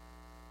Christ.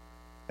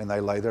 And they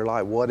lay their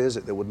life. What is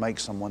it that would make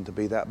someone to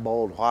be that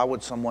bold? Why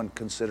would someone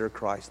consider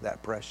Christ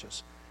that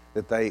precious?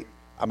 I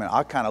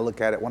kind of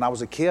look at it. When I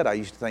was a kid, I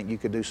used to think you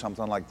could do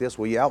something like this.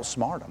 Well, you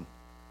outsmart them.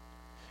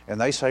 And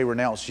they say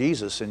renounce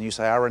Jesus, and you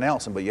say I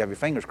renounce him, but you have your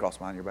fingers crossed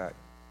behind your back.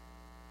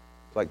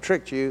 It's like,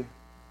 tricked you.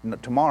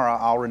 Tomorrow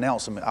I'll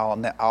renounce him.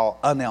 I'll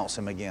announce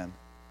him again.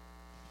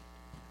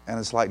 And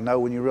it's like, no,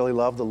 when you really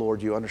love the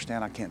Lord, you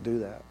understand I can't do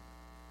that.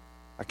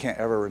 I can't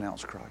ever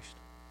renounce Christ.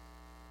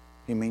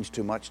 He means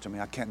too much to me.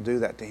 I can't do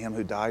that to him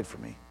who died for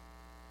me.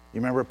 You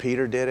remember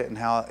Peter did it and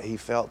how he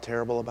felt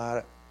terrible about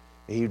it?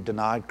 He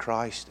denied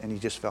Christ and he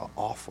just felt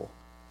awful.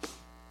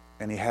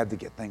 And he had to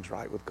get things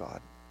right with God.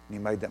 And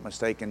he made that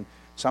mistake. And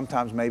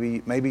sometimes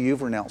maybe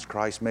you've renounced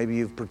Christ. Maybe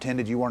you've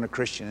pretended you weren't a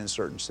Christian in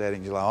certain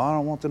settings. You're like, I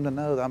don't want them to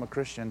know that I'm a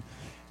Christian.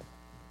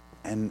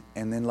 And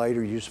then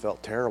later you just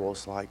felt terrible.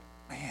 It's like,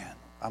 man,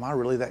 am I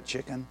really that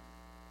chicken?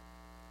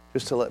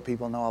 Just to let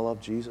people know I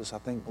love Jesus. I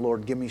think,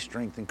 Lord, give me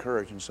strength and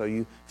courage. And so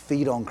you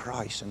feed on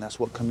Christ, and that's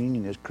what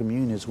communion is.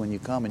 Communion is when you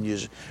come and you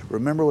just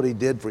remember what he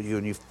did for you,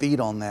 and you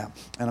feed on that.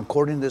 And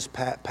according to this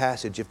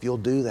passage, if you'll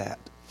do that,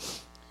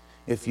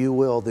 if you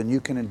will, then you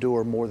can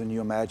endure more than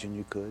you imagine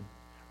you could.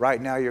 Right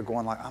now you're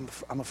going like,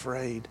 I'm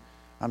afraid.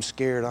 I'm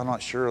scared. I'm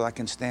not sure I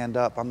can stand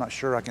up. I'm not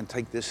sure I can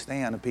take this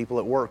stand. And people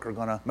at work are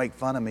going to make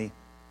fun of me.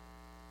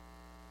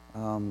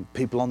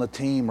 People on the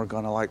team are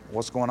going to like,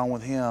 what's going on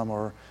with him?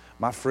 Or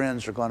my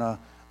friends are going to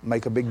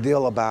make a big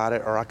deal about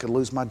it, or I could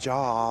lose my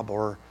job,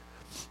 or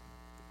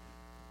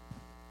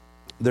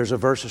there's a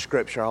verse of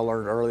scripture I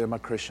learned early in my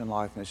Christian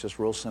life, and it's just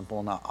real simple,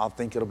 and I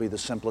think it'll be the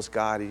simplest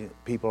guide.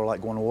 People are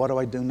like going, what do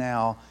I do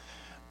now?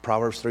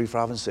 Proverbs 3,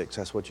 5, and 6,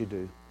 that's what you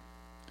do.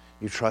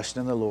 You trust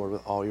in the Lord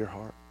with all your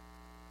heart,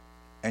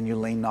 and you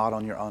lean not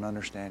on your own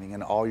understanding.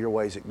 In all your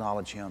ways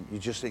acknowledge Him. You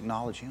just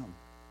acknowledge Him.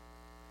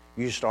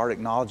 You start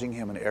acknowledging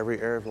Him in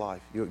every area of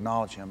life. You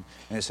acknowledge Him,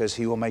 and it says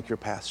He will make your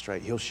path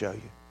straight. He'll show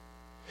you.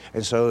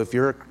 And so if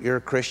you're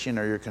a Christian,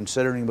 or you're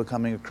considering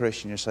becoming a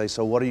Christian, you say,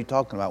 so what are you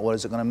talking about? What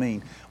is it going to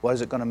mean? What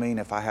is it going to mean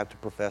if I have to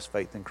profess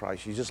faith in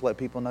Christ? You just let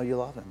people know you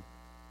love Him.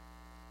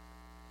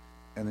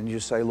 And then you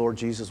just say, Lord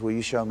Jesus, will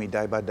you show me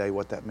day by day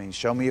what that means?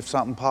 Show me if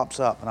something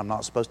pops up and I'm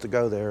not supposed to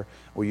go there.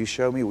 Will you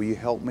show me? Will you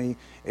help me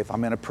if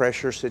I'm in a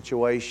pressure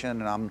situation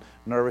and I'm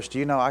nervous? Do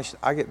you know,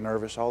 I get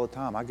nervous all the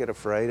time. I get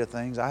afraid of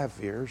things. I have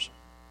fears.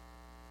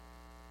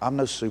 I'm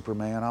no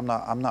Superman.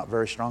 I'm not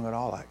very strong at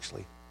all,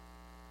 actually.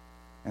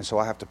 And so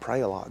I have to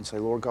pray a lot and say,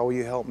 Lord God, will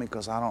you help me?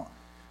 Because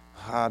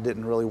I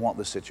didn't really want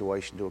this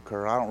situation to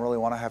occur. I don't really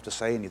want to have to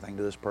say anything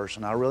to this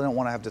person. I really don't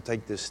want to have to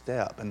take this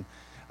step. And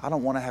I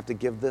don't want to have to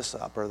give this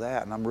up or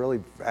that. And I'm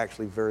really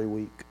actually very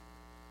weak.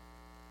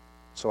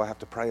 So I have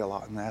to pray a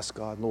lot and ask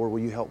God, Lord, will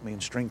you help me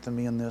and strengthen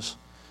me in this?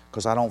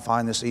 Because I don't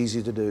find this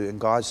easy to do. And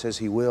God says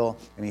He will,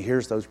 and He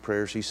hears those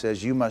prayers. He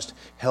says, you must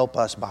help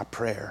us by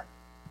prayer.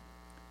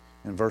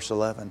 In verse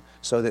 11,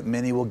 so that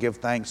many will give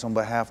thanks on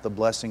behalf of the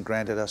blessing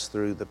granted us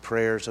through the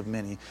prayers of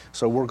many.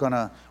 So we're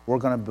gonna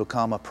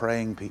become a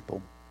praying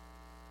people.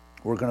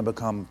 We're going to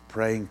become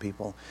praying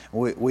people.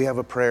 We have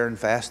a prayer and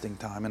fasting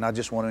time, and I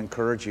just want to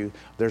encourage you.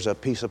 There's a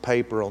piece of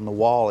paper on the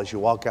wall as you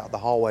walk out the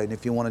hallway, and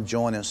if you want to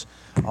join us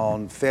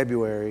on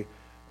February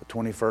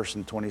 21st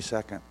and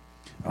 22nd,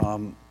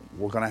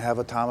 we're going to have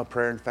a time of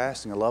prayer and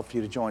fasting. I'd love for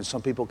you to join.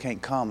 Some people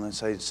can't come, and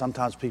say,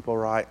 sometimes people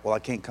write, well, I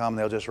can't come.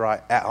 They'll just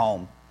write at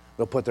home.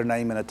 They'll put their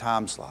name in a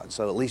time slot.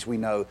 So at least we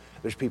know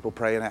there's people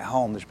praying at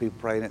home. There's people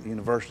praying at the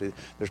university.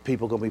 There's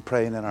people going to be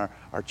praying in our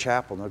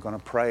chapel. And they're going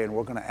to pray, and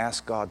we're going to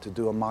ask God to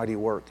do a mighty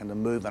work and to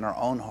move in our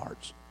own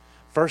hearts.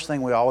 First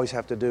thing we always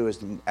have to do is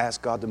to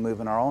ask God to move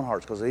in our own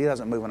hearts, because if He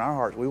doesn't move in our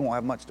hearts, we won't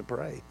have much to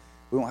pray.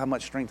 We won't have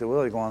much strength of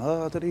will. You're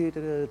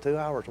going, 2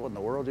 hours. What in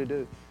the world do you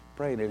do?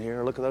 Praying in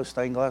here. Look at those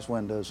stained glass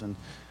windows. And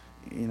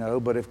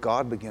but if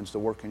God begins to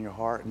work in your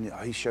heart and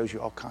He shows you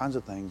all kinds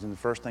of things, and the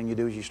first thing you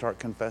do is you start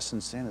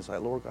confessing sin. It's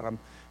like, Lord God, I'm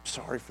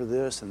sorry for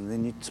this. And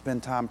then you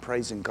spend time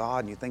praising God,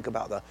 and you think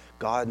about the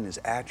God and His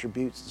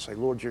attributes and say,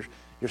 Lord,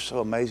 you're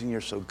so amazing,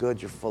 you're so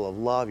good, you're full of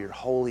love, you're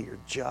holy, you're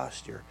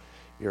just,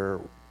 you're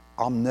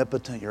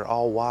omnipotent, you're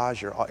all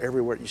wise, you're all,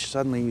 everywhere. He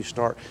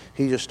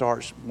just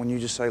starts, when you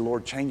just say,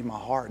 Lord, change my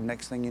heart, and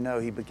next thing you know,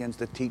 He begins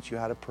to teach you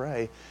how to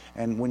pray.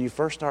 And when you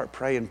first start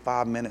praying,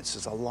 5 minutes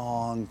is a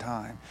long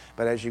time.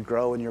 But as you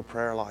grow in your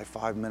prayer life,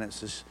 5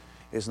 minutes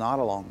is not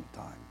a long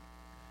time.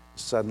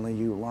 Suddenly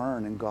you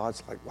learn, and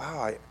God's like,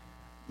 wow,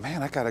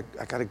 I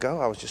gotta go.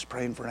 I was just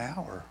praying for an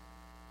hour.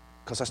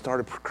 Because I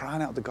started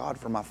crying out to God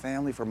for my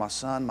family, for my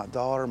son, my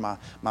daughter, my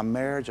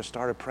marriage. I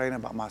started praying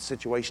about my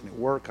situation at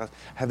work. I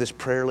have this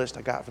prayer list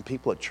I got for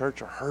people at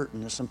church are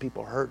hurting. There's some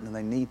people hurting and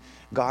they need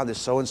God. This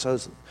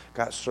so-and-so's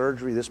got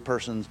surgery. This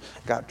person's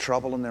got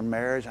trouble in their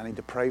marriage. I need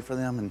to pray for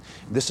them. And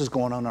this is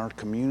going on in our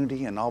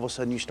community. And all of a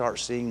sudden you start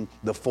seeing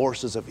the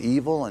forces of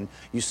evil, and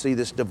you see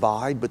this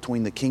divide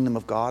between the kingdom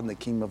of God and the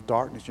kingdom of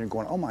darkness. And you're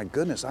going, oh my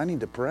goodness, I need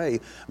to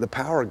pray the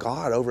power of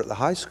God over at the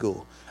high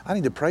school. I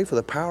need to pray for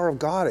the power of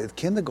God at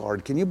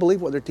kindergarten. Can you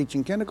believe what they're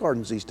teaching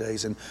kindergartens these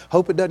days? And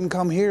hope it doesn't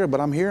come here, but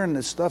I'm hearing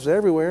this stuff's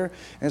everywhere.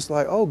 And it's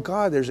like, oh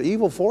God, there's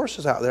evil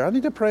forces out there. I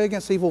need to pray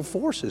against evil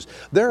forces.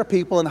 There are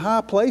people in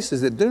high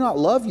places that do not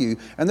love you,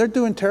 and they're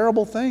doing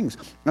terrible things.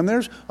 And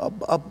there's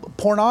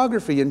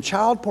pornography and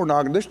child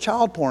pornography. There's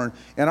child porn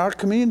in our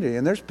community,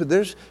 and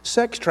there's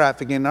sex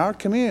trafficking in our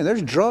community.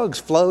 There's drugs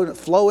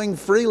flowing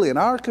freely in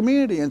our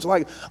community. And it's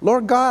like,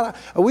 Lord God,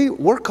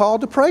 we're called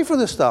to pray for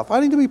this stuff.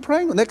 I need to be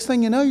praying. The next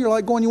thing you know, you're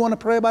like going, you want to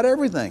pray about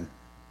everything.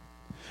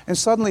 And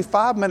suddenly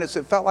 5 minutes,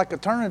 it felt like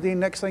eternity.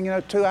 Next thing you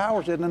know, 2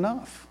 hours isn't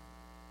enough.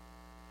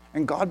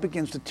 And God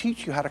begins to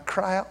teach you how to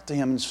cry out to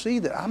Him and see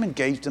that I'm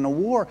engaged in a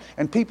war,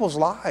 and people's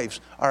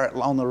lives are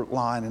on the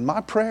line, and my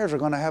prayers are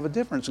going to have a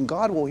difference. And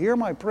God will hear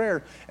my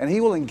prayer, and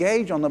He will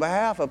engage on the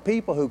behalf of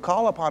people who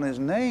call upon His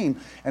name,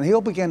 and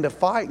He'll begin to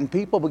fight, and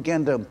people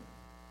begin to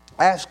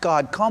ask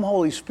God, come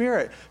Holy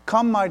Spirit,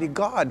 come mighty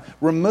God,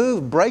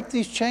 break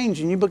these chains.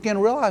 And you begin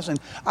realizing,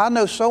 I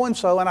know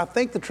so-and-so, and I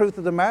think the truth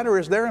of the matter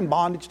is they're in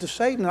bondage to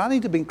Satan, and I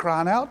need to be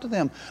crying out to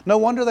them. No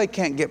wonder they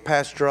can't get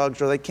past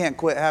drugs, or they can't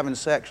quit having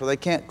sex, or they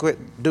can't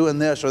quit doing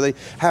this, or they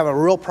have a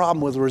real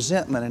problem with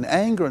resentment and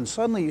anger. And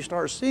suddenly you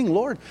start seeing,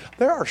 Lord,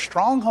 there are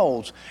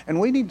strongholds, and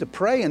we need to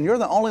pray, and you're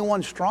the only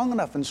one strong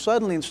enough. And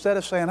suddenly, instead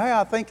of saying, hey,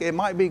 I think it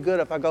might be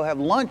good if I go have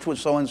lunch with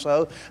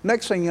so-and-so,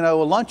 next thing you know,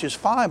 well, lunch is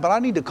fine, but I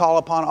need to call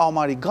upon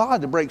Almighty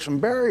God to break some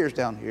barriers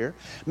down here.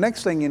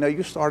 Next thing you know,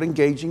 you start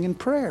engaging in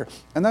prayer.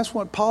 And that's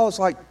what Paul is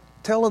like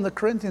telling the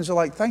Corinthians. They're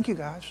like, thank you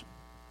guys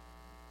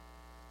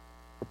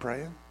for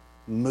praying.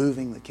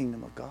 moving the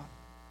kingdom of God.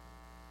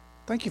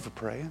 Thank you for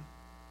praying.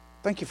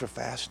 Thank you for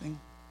fasting.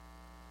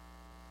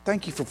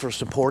 Thank you for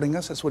supporting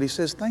us. That's what he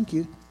says. Thank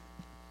you.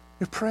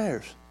 Your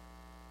prayers,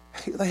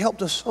 they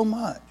helped us so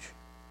much.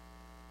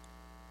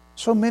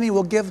 So many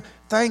will give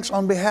thanks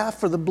on behalf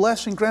for the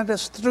blessing granted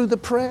us through the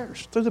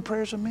prayers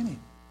of many.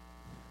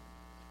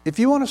 If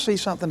you want to see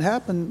something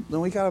happen, then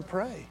we got to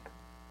pray.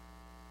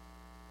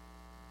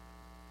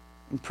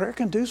 And prayer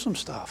can do some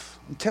stuff.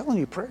 I'm telling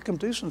you, prayer can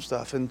do some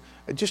stuff. And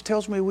it just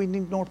tells me we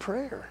need more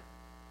prayer.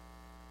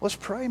 Let's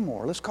pray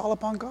more. Let's call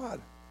upon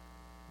God.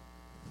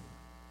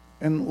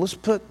 And let's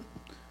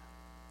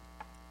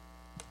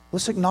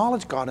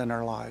acknowledge God in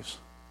our lives.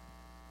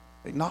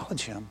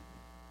 Acknowledge Him.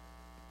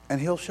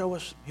 And He'll show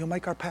us, He'll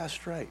make our path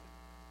straight.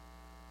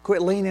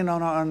 Quit leaning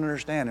on our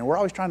understanding. We're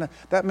always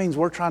that means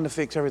we're trying to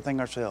fix everything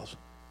ourselves.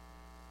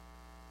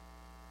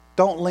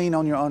 Don't lean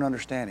on your own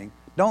understanding.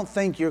 Don't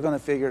think you're going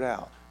to figure it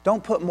out.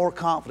 Don't put more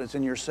confidence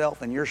in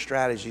yourself and your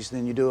strategies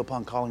than you do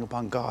upon calling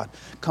upon God.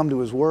 Come to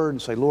His Word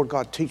and say, Lord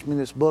God, teach me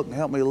this book and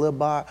help me to live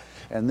by it.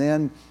 And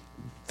then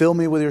fill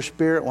me with your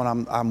Spirit when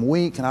I'm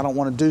weak and I don't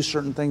want to do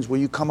certain things. Will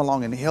you come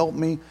along and help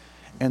me?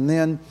 And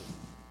then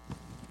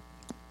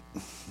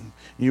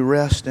you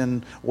rest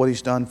in what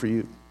He's done for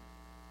you.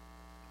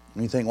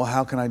 And you think, well,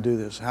 how can I do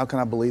this? How can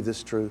I believe this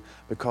is true?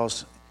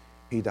 Because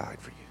He died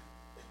for you.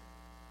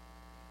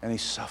 And He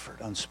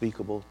suffered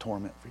unspeakable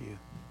torment for you.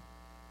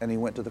 And He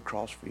went to the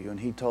cross for you. And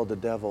He told the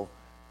devil,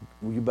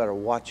 well, you better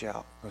watch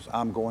out because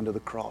I'm going to the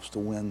cross to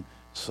win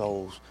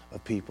souls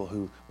of people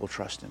who will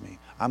trust in me.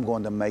 I'm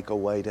going to make a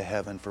way to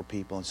heaven for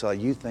people. And so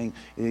you think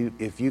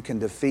if you can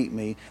defeat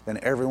me, then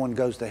everyone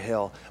goes to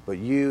hell. But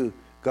you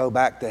go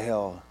back to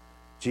hell.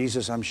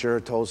 Jesus, I'm sure,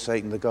 told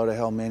Satan to go to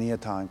hell many a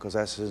time because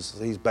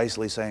he's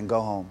basically saying,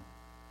 go home.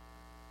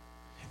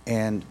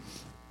 And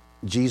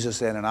Jesus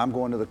said, and I'm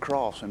going to the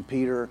cross. And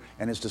Peter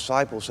and his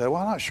disciples said,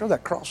 well, I'm not sure.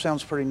 That cross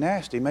sounds pretty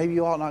nasty. Maybe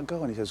you ought not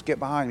go. And he says, get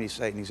behind me,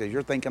 Satan. He says,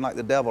 you're thinking like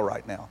the devil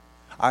right now.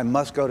 I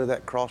must go to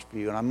that cross for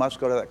you, and I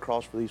must go to that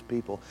cross for these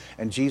people.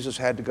 And Jesus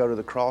had to go to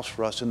the cross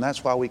for us, and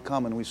that's why we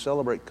come and we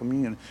celebrate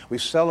communion. We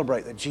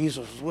celebrate that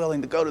Jesus was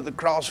willing to go to the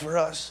cross for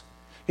us.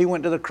 He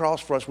went to the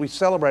cross for us. We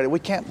celebrate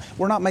it.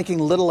 We're not making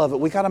little of it.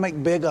 We got to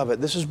make big of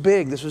it. This is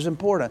big. This is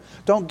important.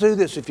 Don't do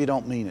this if you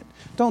don't mean it.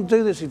 Don't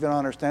do this if you don't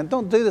understand.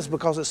 Don't do this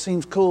because it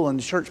seems cool and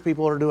the church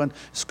people are doing,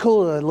 it's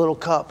cool, a little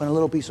cup and a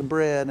little piece of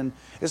bread. And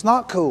it's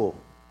not cool.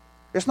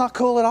 It's not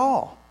cool at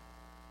all.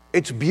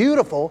 It's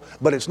beautiful,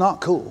 but it's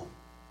not cool.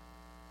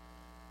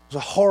 It was a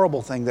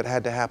horrible thing that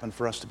had to happen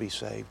for us to be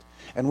saved.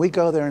 And we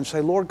go there and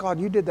say, Lord God,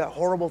 you did that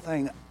horrible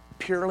thing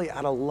purely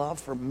out of love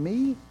for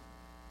me?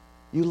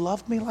 You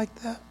loved me like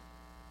that?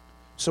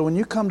 So when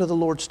you come to the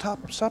Lord's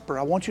Supper,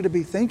 I want you to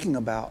be thinking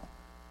about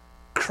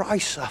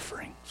Christ's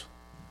sufferings.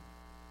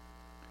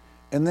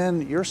 And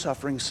then your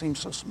suffering seems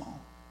so small.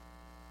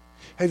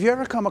 Have you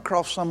ever come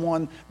across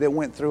someone that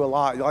went through a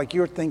lot? Like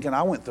you're thinking,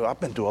 I've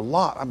been through a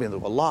lot.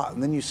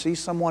 And then you see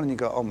someone and you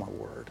go, oh my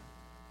word,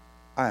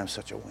 I am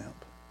such a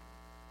wimp.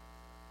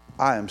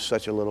 I am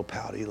such a little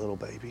pouty little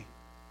baby.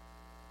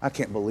 I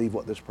can't believe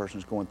what this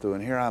person's going through.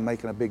 And here I'm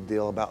making a big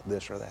deal about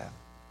this or that.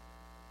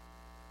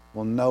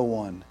 Well, no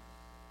one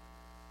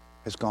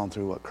has gone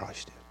through what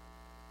Christ did.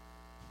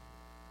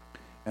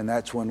 And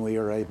that's when we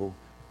are able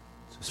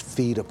to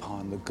feed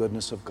upon the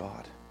goodness of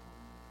God.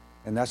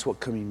 And that's what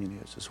communion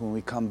is. It's when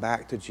we come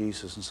back to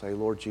Jesus and say,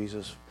 Lord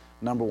Jesus,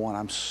 number one,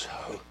 I'm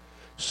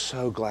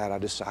so glad I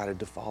decided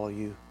to follow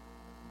you.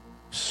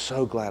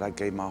 So glad I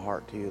gave my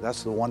heart to you.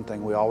 That's the one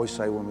thing we always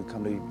say when we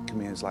come to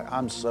communion. It's like,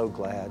 I'm so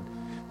glad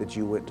that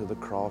you went to the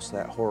cross,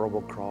 that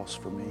horrible cross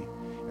for me.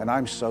 And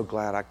I'm so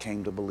glad I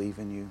came to believe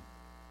in you.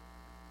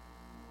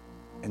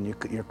 And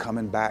you're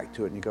coming back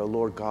to it and you go,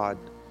 Lord God,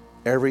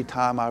 every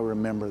time I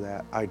remember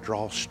that, I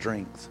draw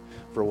strength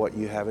for what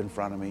you have in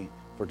front of me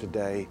for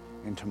today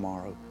and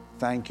tomorrow.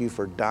 Thank you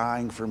for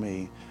dying for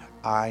me.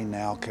 I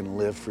now can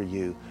live for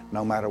you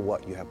no matter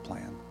what you have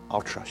planned.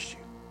 I'll trust you.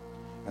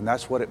 And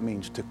that's what it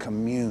means to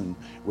commune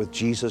with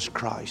Jesus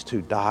Christ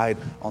who died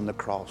on the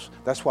cross.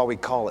 That's why we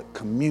call it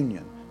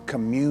communion,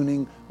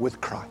 communing with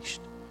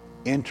Christ,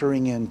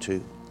 entering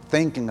into,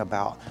 thinking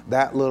about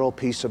that little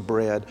piece of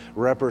bread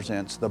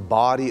represents the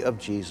body of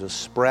Jesus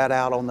spread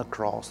out on the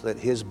cross, that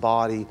His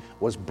body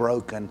was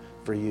broken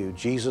for you.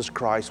 Jesus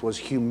Christ was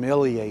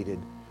humiliated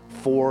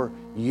for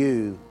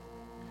you.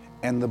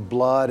 And the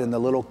blood in the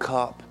little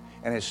cup,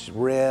 and it's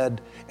red,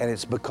 and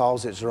it's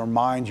because it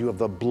reminds you of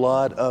the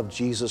blood of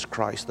Jesus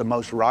Christ, the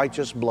most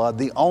righteous blood,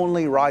 the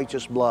only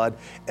righteous blood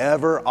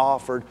ever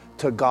offered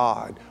to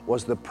God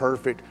was the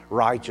perfect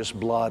righteous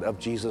blood of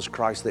Jesus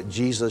Christ, that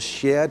Jesus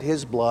shed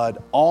His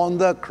blood on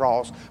the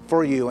cross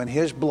for you. And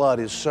His blood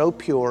is so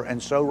pure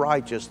and so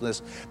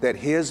righteousness that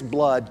His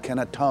blood can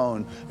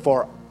atone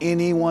for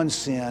anyone's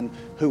sin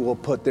who will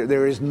put there.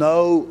 There is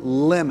no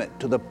limit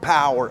to the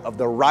power of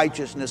the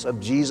righteousness of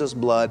Jesus'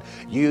 blood.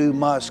 You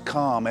must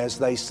come, as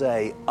they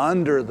say,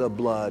 under the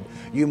blood.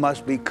 You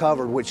must be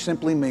covered, which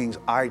simply means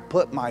I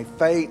put my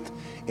faith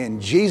in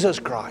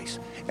Jesus Christ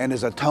and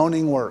His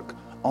atoning work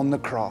on the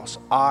cross.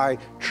 I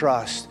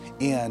trust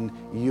in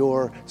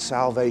your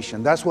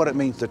salvation. That's what it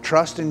means to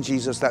trust in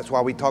Jesus. That's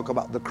why we talk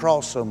about the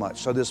cross so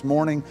much. So this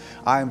morning,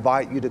 I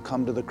invite you to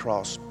come to the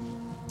cross.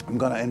 I'm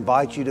going to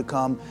invite you to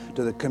come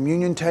to the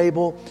communion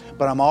table,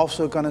 but I'm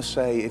also going to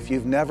say, if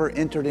you've never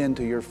entered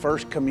into your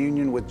first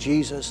communion with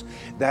Jesus,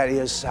 that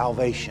is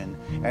salvation.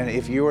 And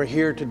if you are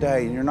here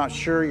today and you're not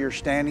sure you're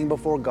standing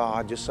before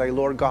God, just say,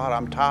 Lord God,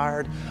 I'm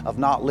tired of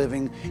not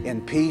living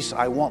in peace.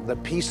 I want the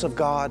peace of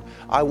God.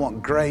 I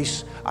want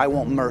grace. I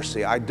want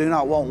mercy. I do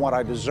not want what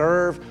I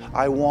deserve.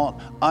 I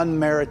want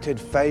unmerited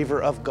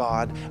favor of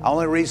God. The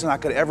only reason I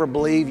could ever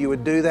believe you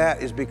would do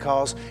that is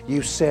because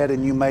you said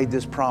and you made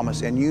this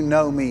promise, and you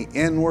know me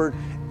inward,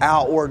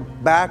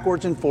 outward,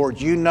 backwards, and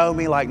forwards. You know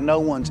me like no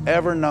one's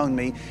ever known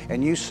me,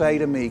 and you say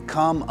to me,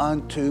 come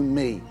unto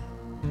me.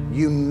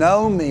 You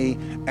know me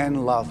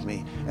and love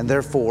me, and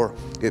therefore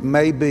it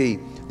may be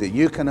that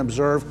you can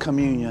observe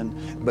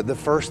communion, but the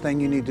first thing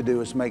you need to do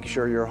is make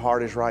sure your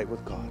heart is right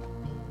with God.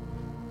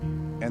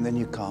 And then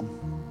you come.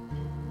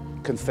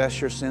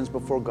 Confess your sins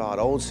before God,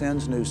 old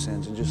sins, new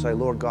sins, and just say,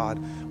 Lord God,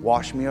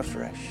 wash me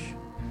afresh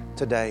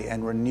today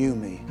and renew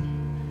me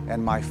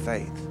and my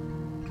faith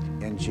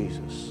in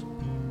Jesus.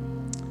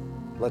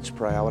 Let's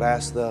pray. I would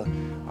ask the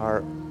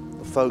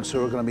folks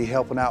who are going to be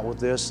helping out with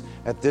this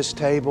at this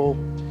table.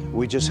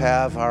 We just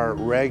have our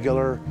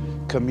regular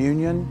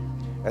communion.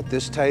 At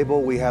this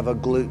table, we have a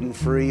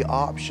gluten-free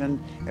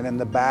option, and in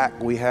the back,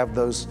 we have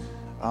those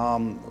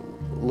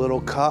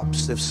little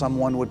cups. If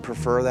someone would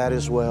prefer that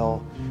as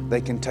well, they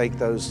can take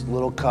those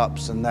little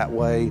cups, and that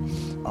way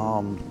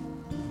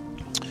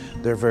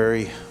they're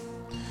very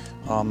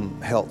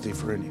healthy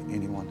for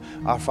anyone.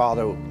 Our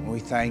Father, we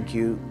thank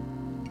you.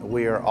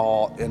 We are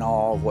all in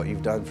awe of what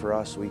you've done for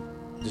us. We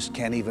just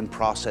can't even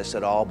process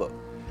it all, but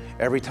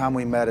every time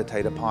we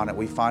meditate upon it,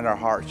 we find our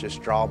hearts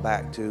just draw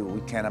back to,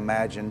 we can't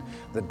imagine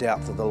the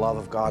depth of the love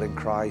of God in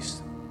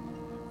Christ.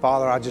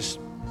 Father, I just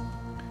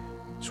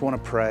want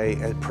to pray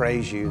and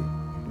praise you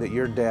that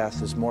your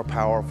death is more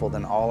powerful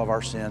than all of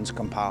our sins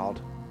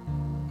compiled.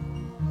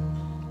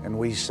 And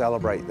we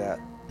celebrate that.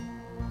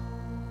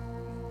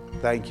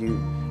 Thank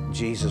you,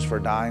 Jesus, for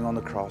dying on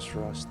the cross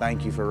for us.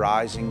 Thank you for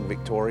rising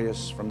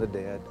victorious from the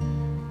dead.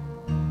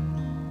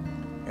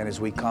 And as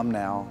we come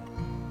now,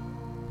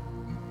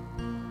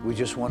 we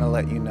just want to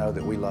let you know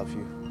that we love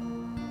you.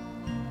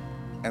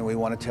 And we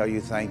want to tell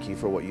you thank you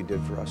for what you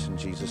did for us. In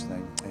Jesus'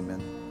 name,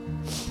 amen.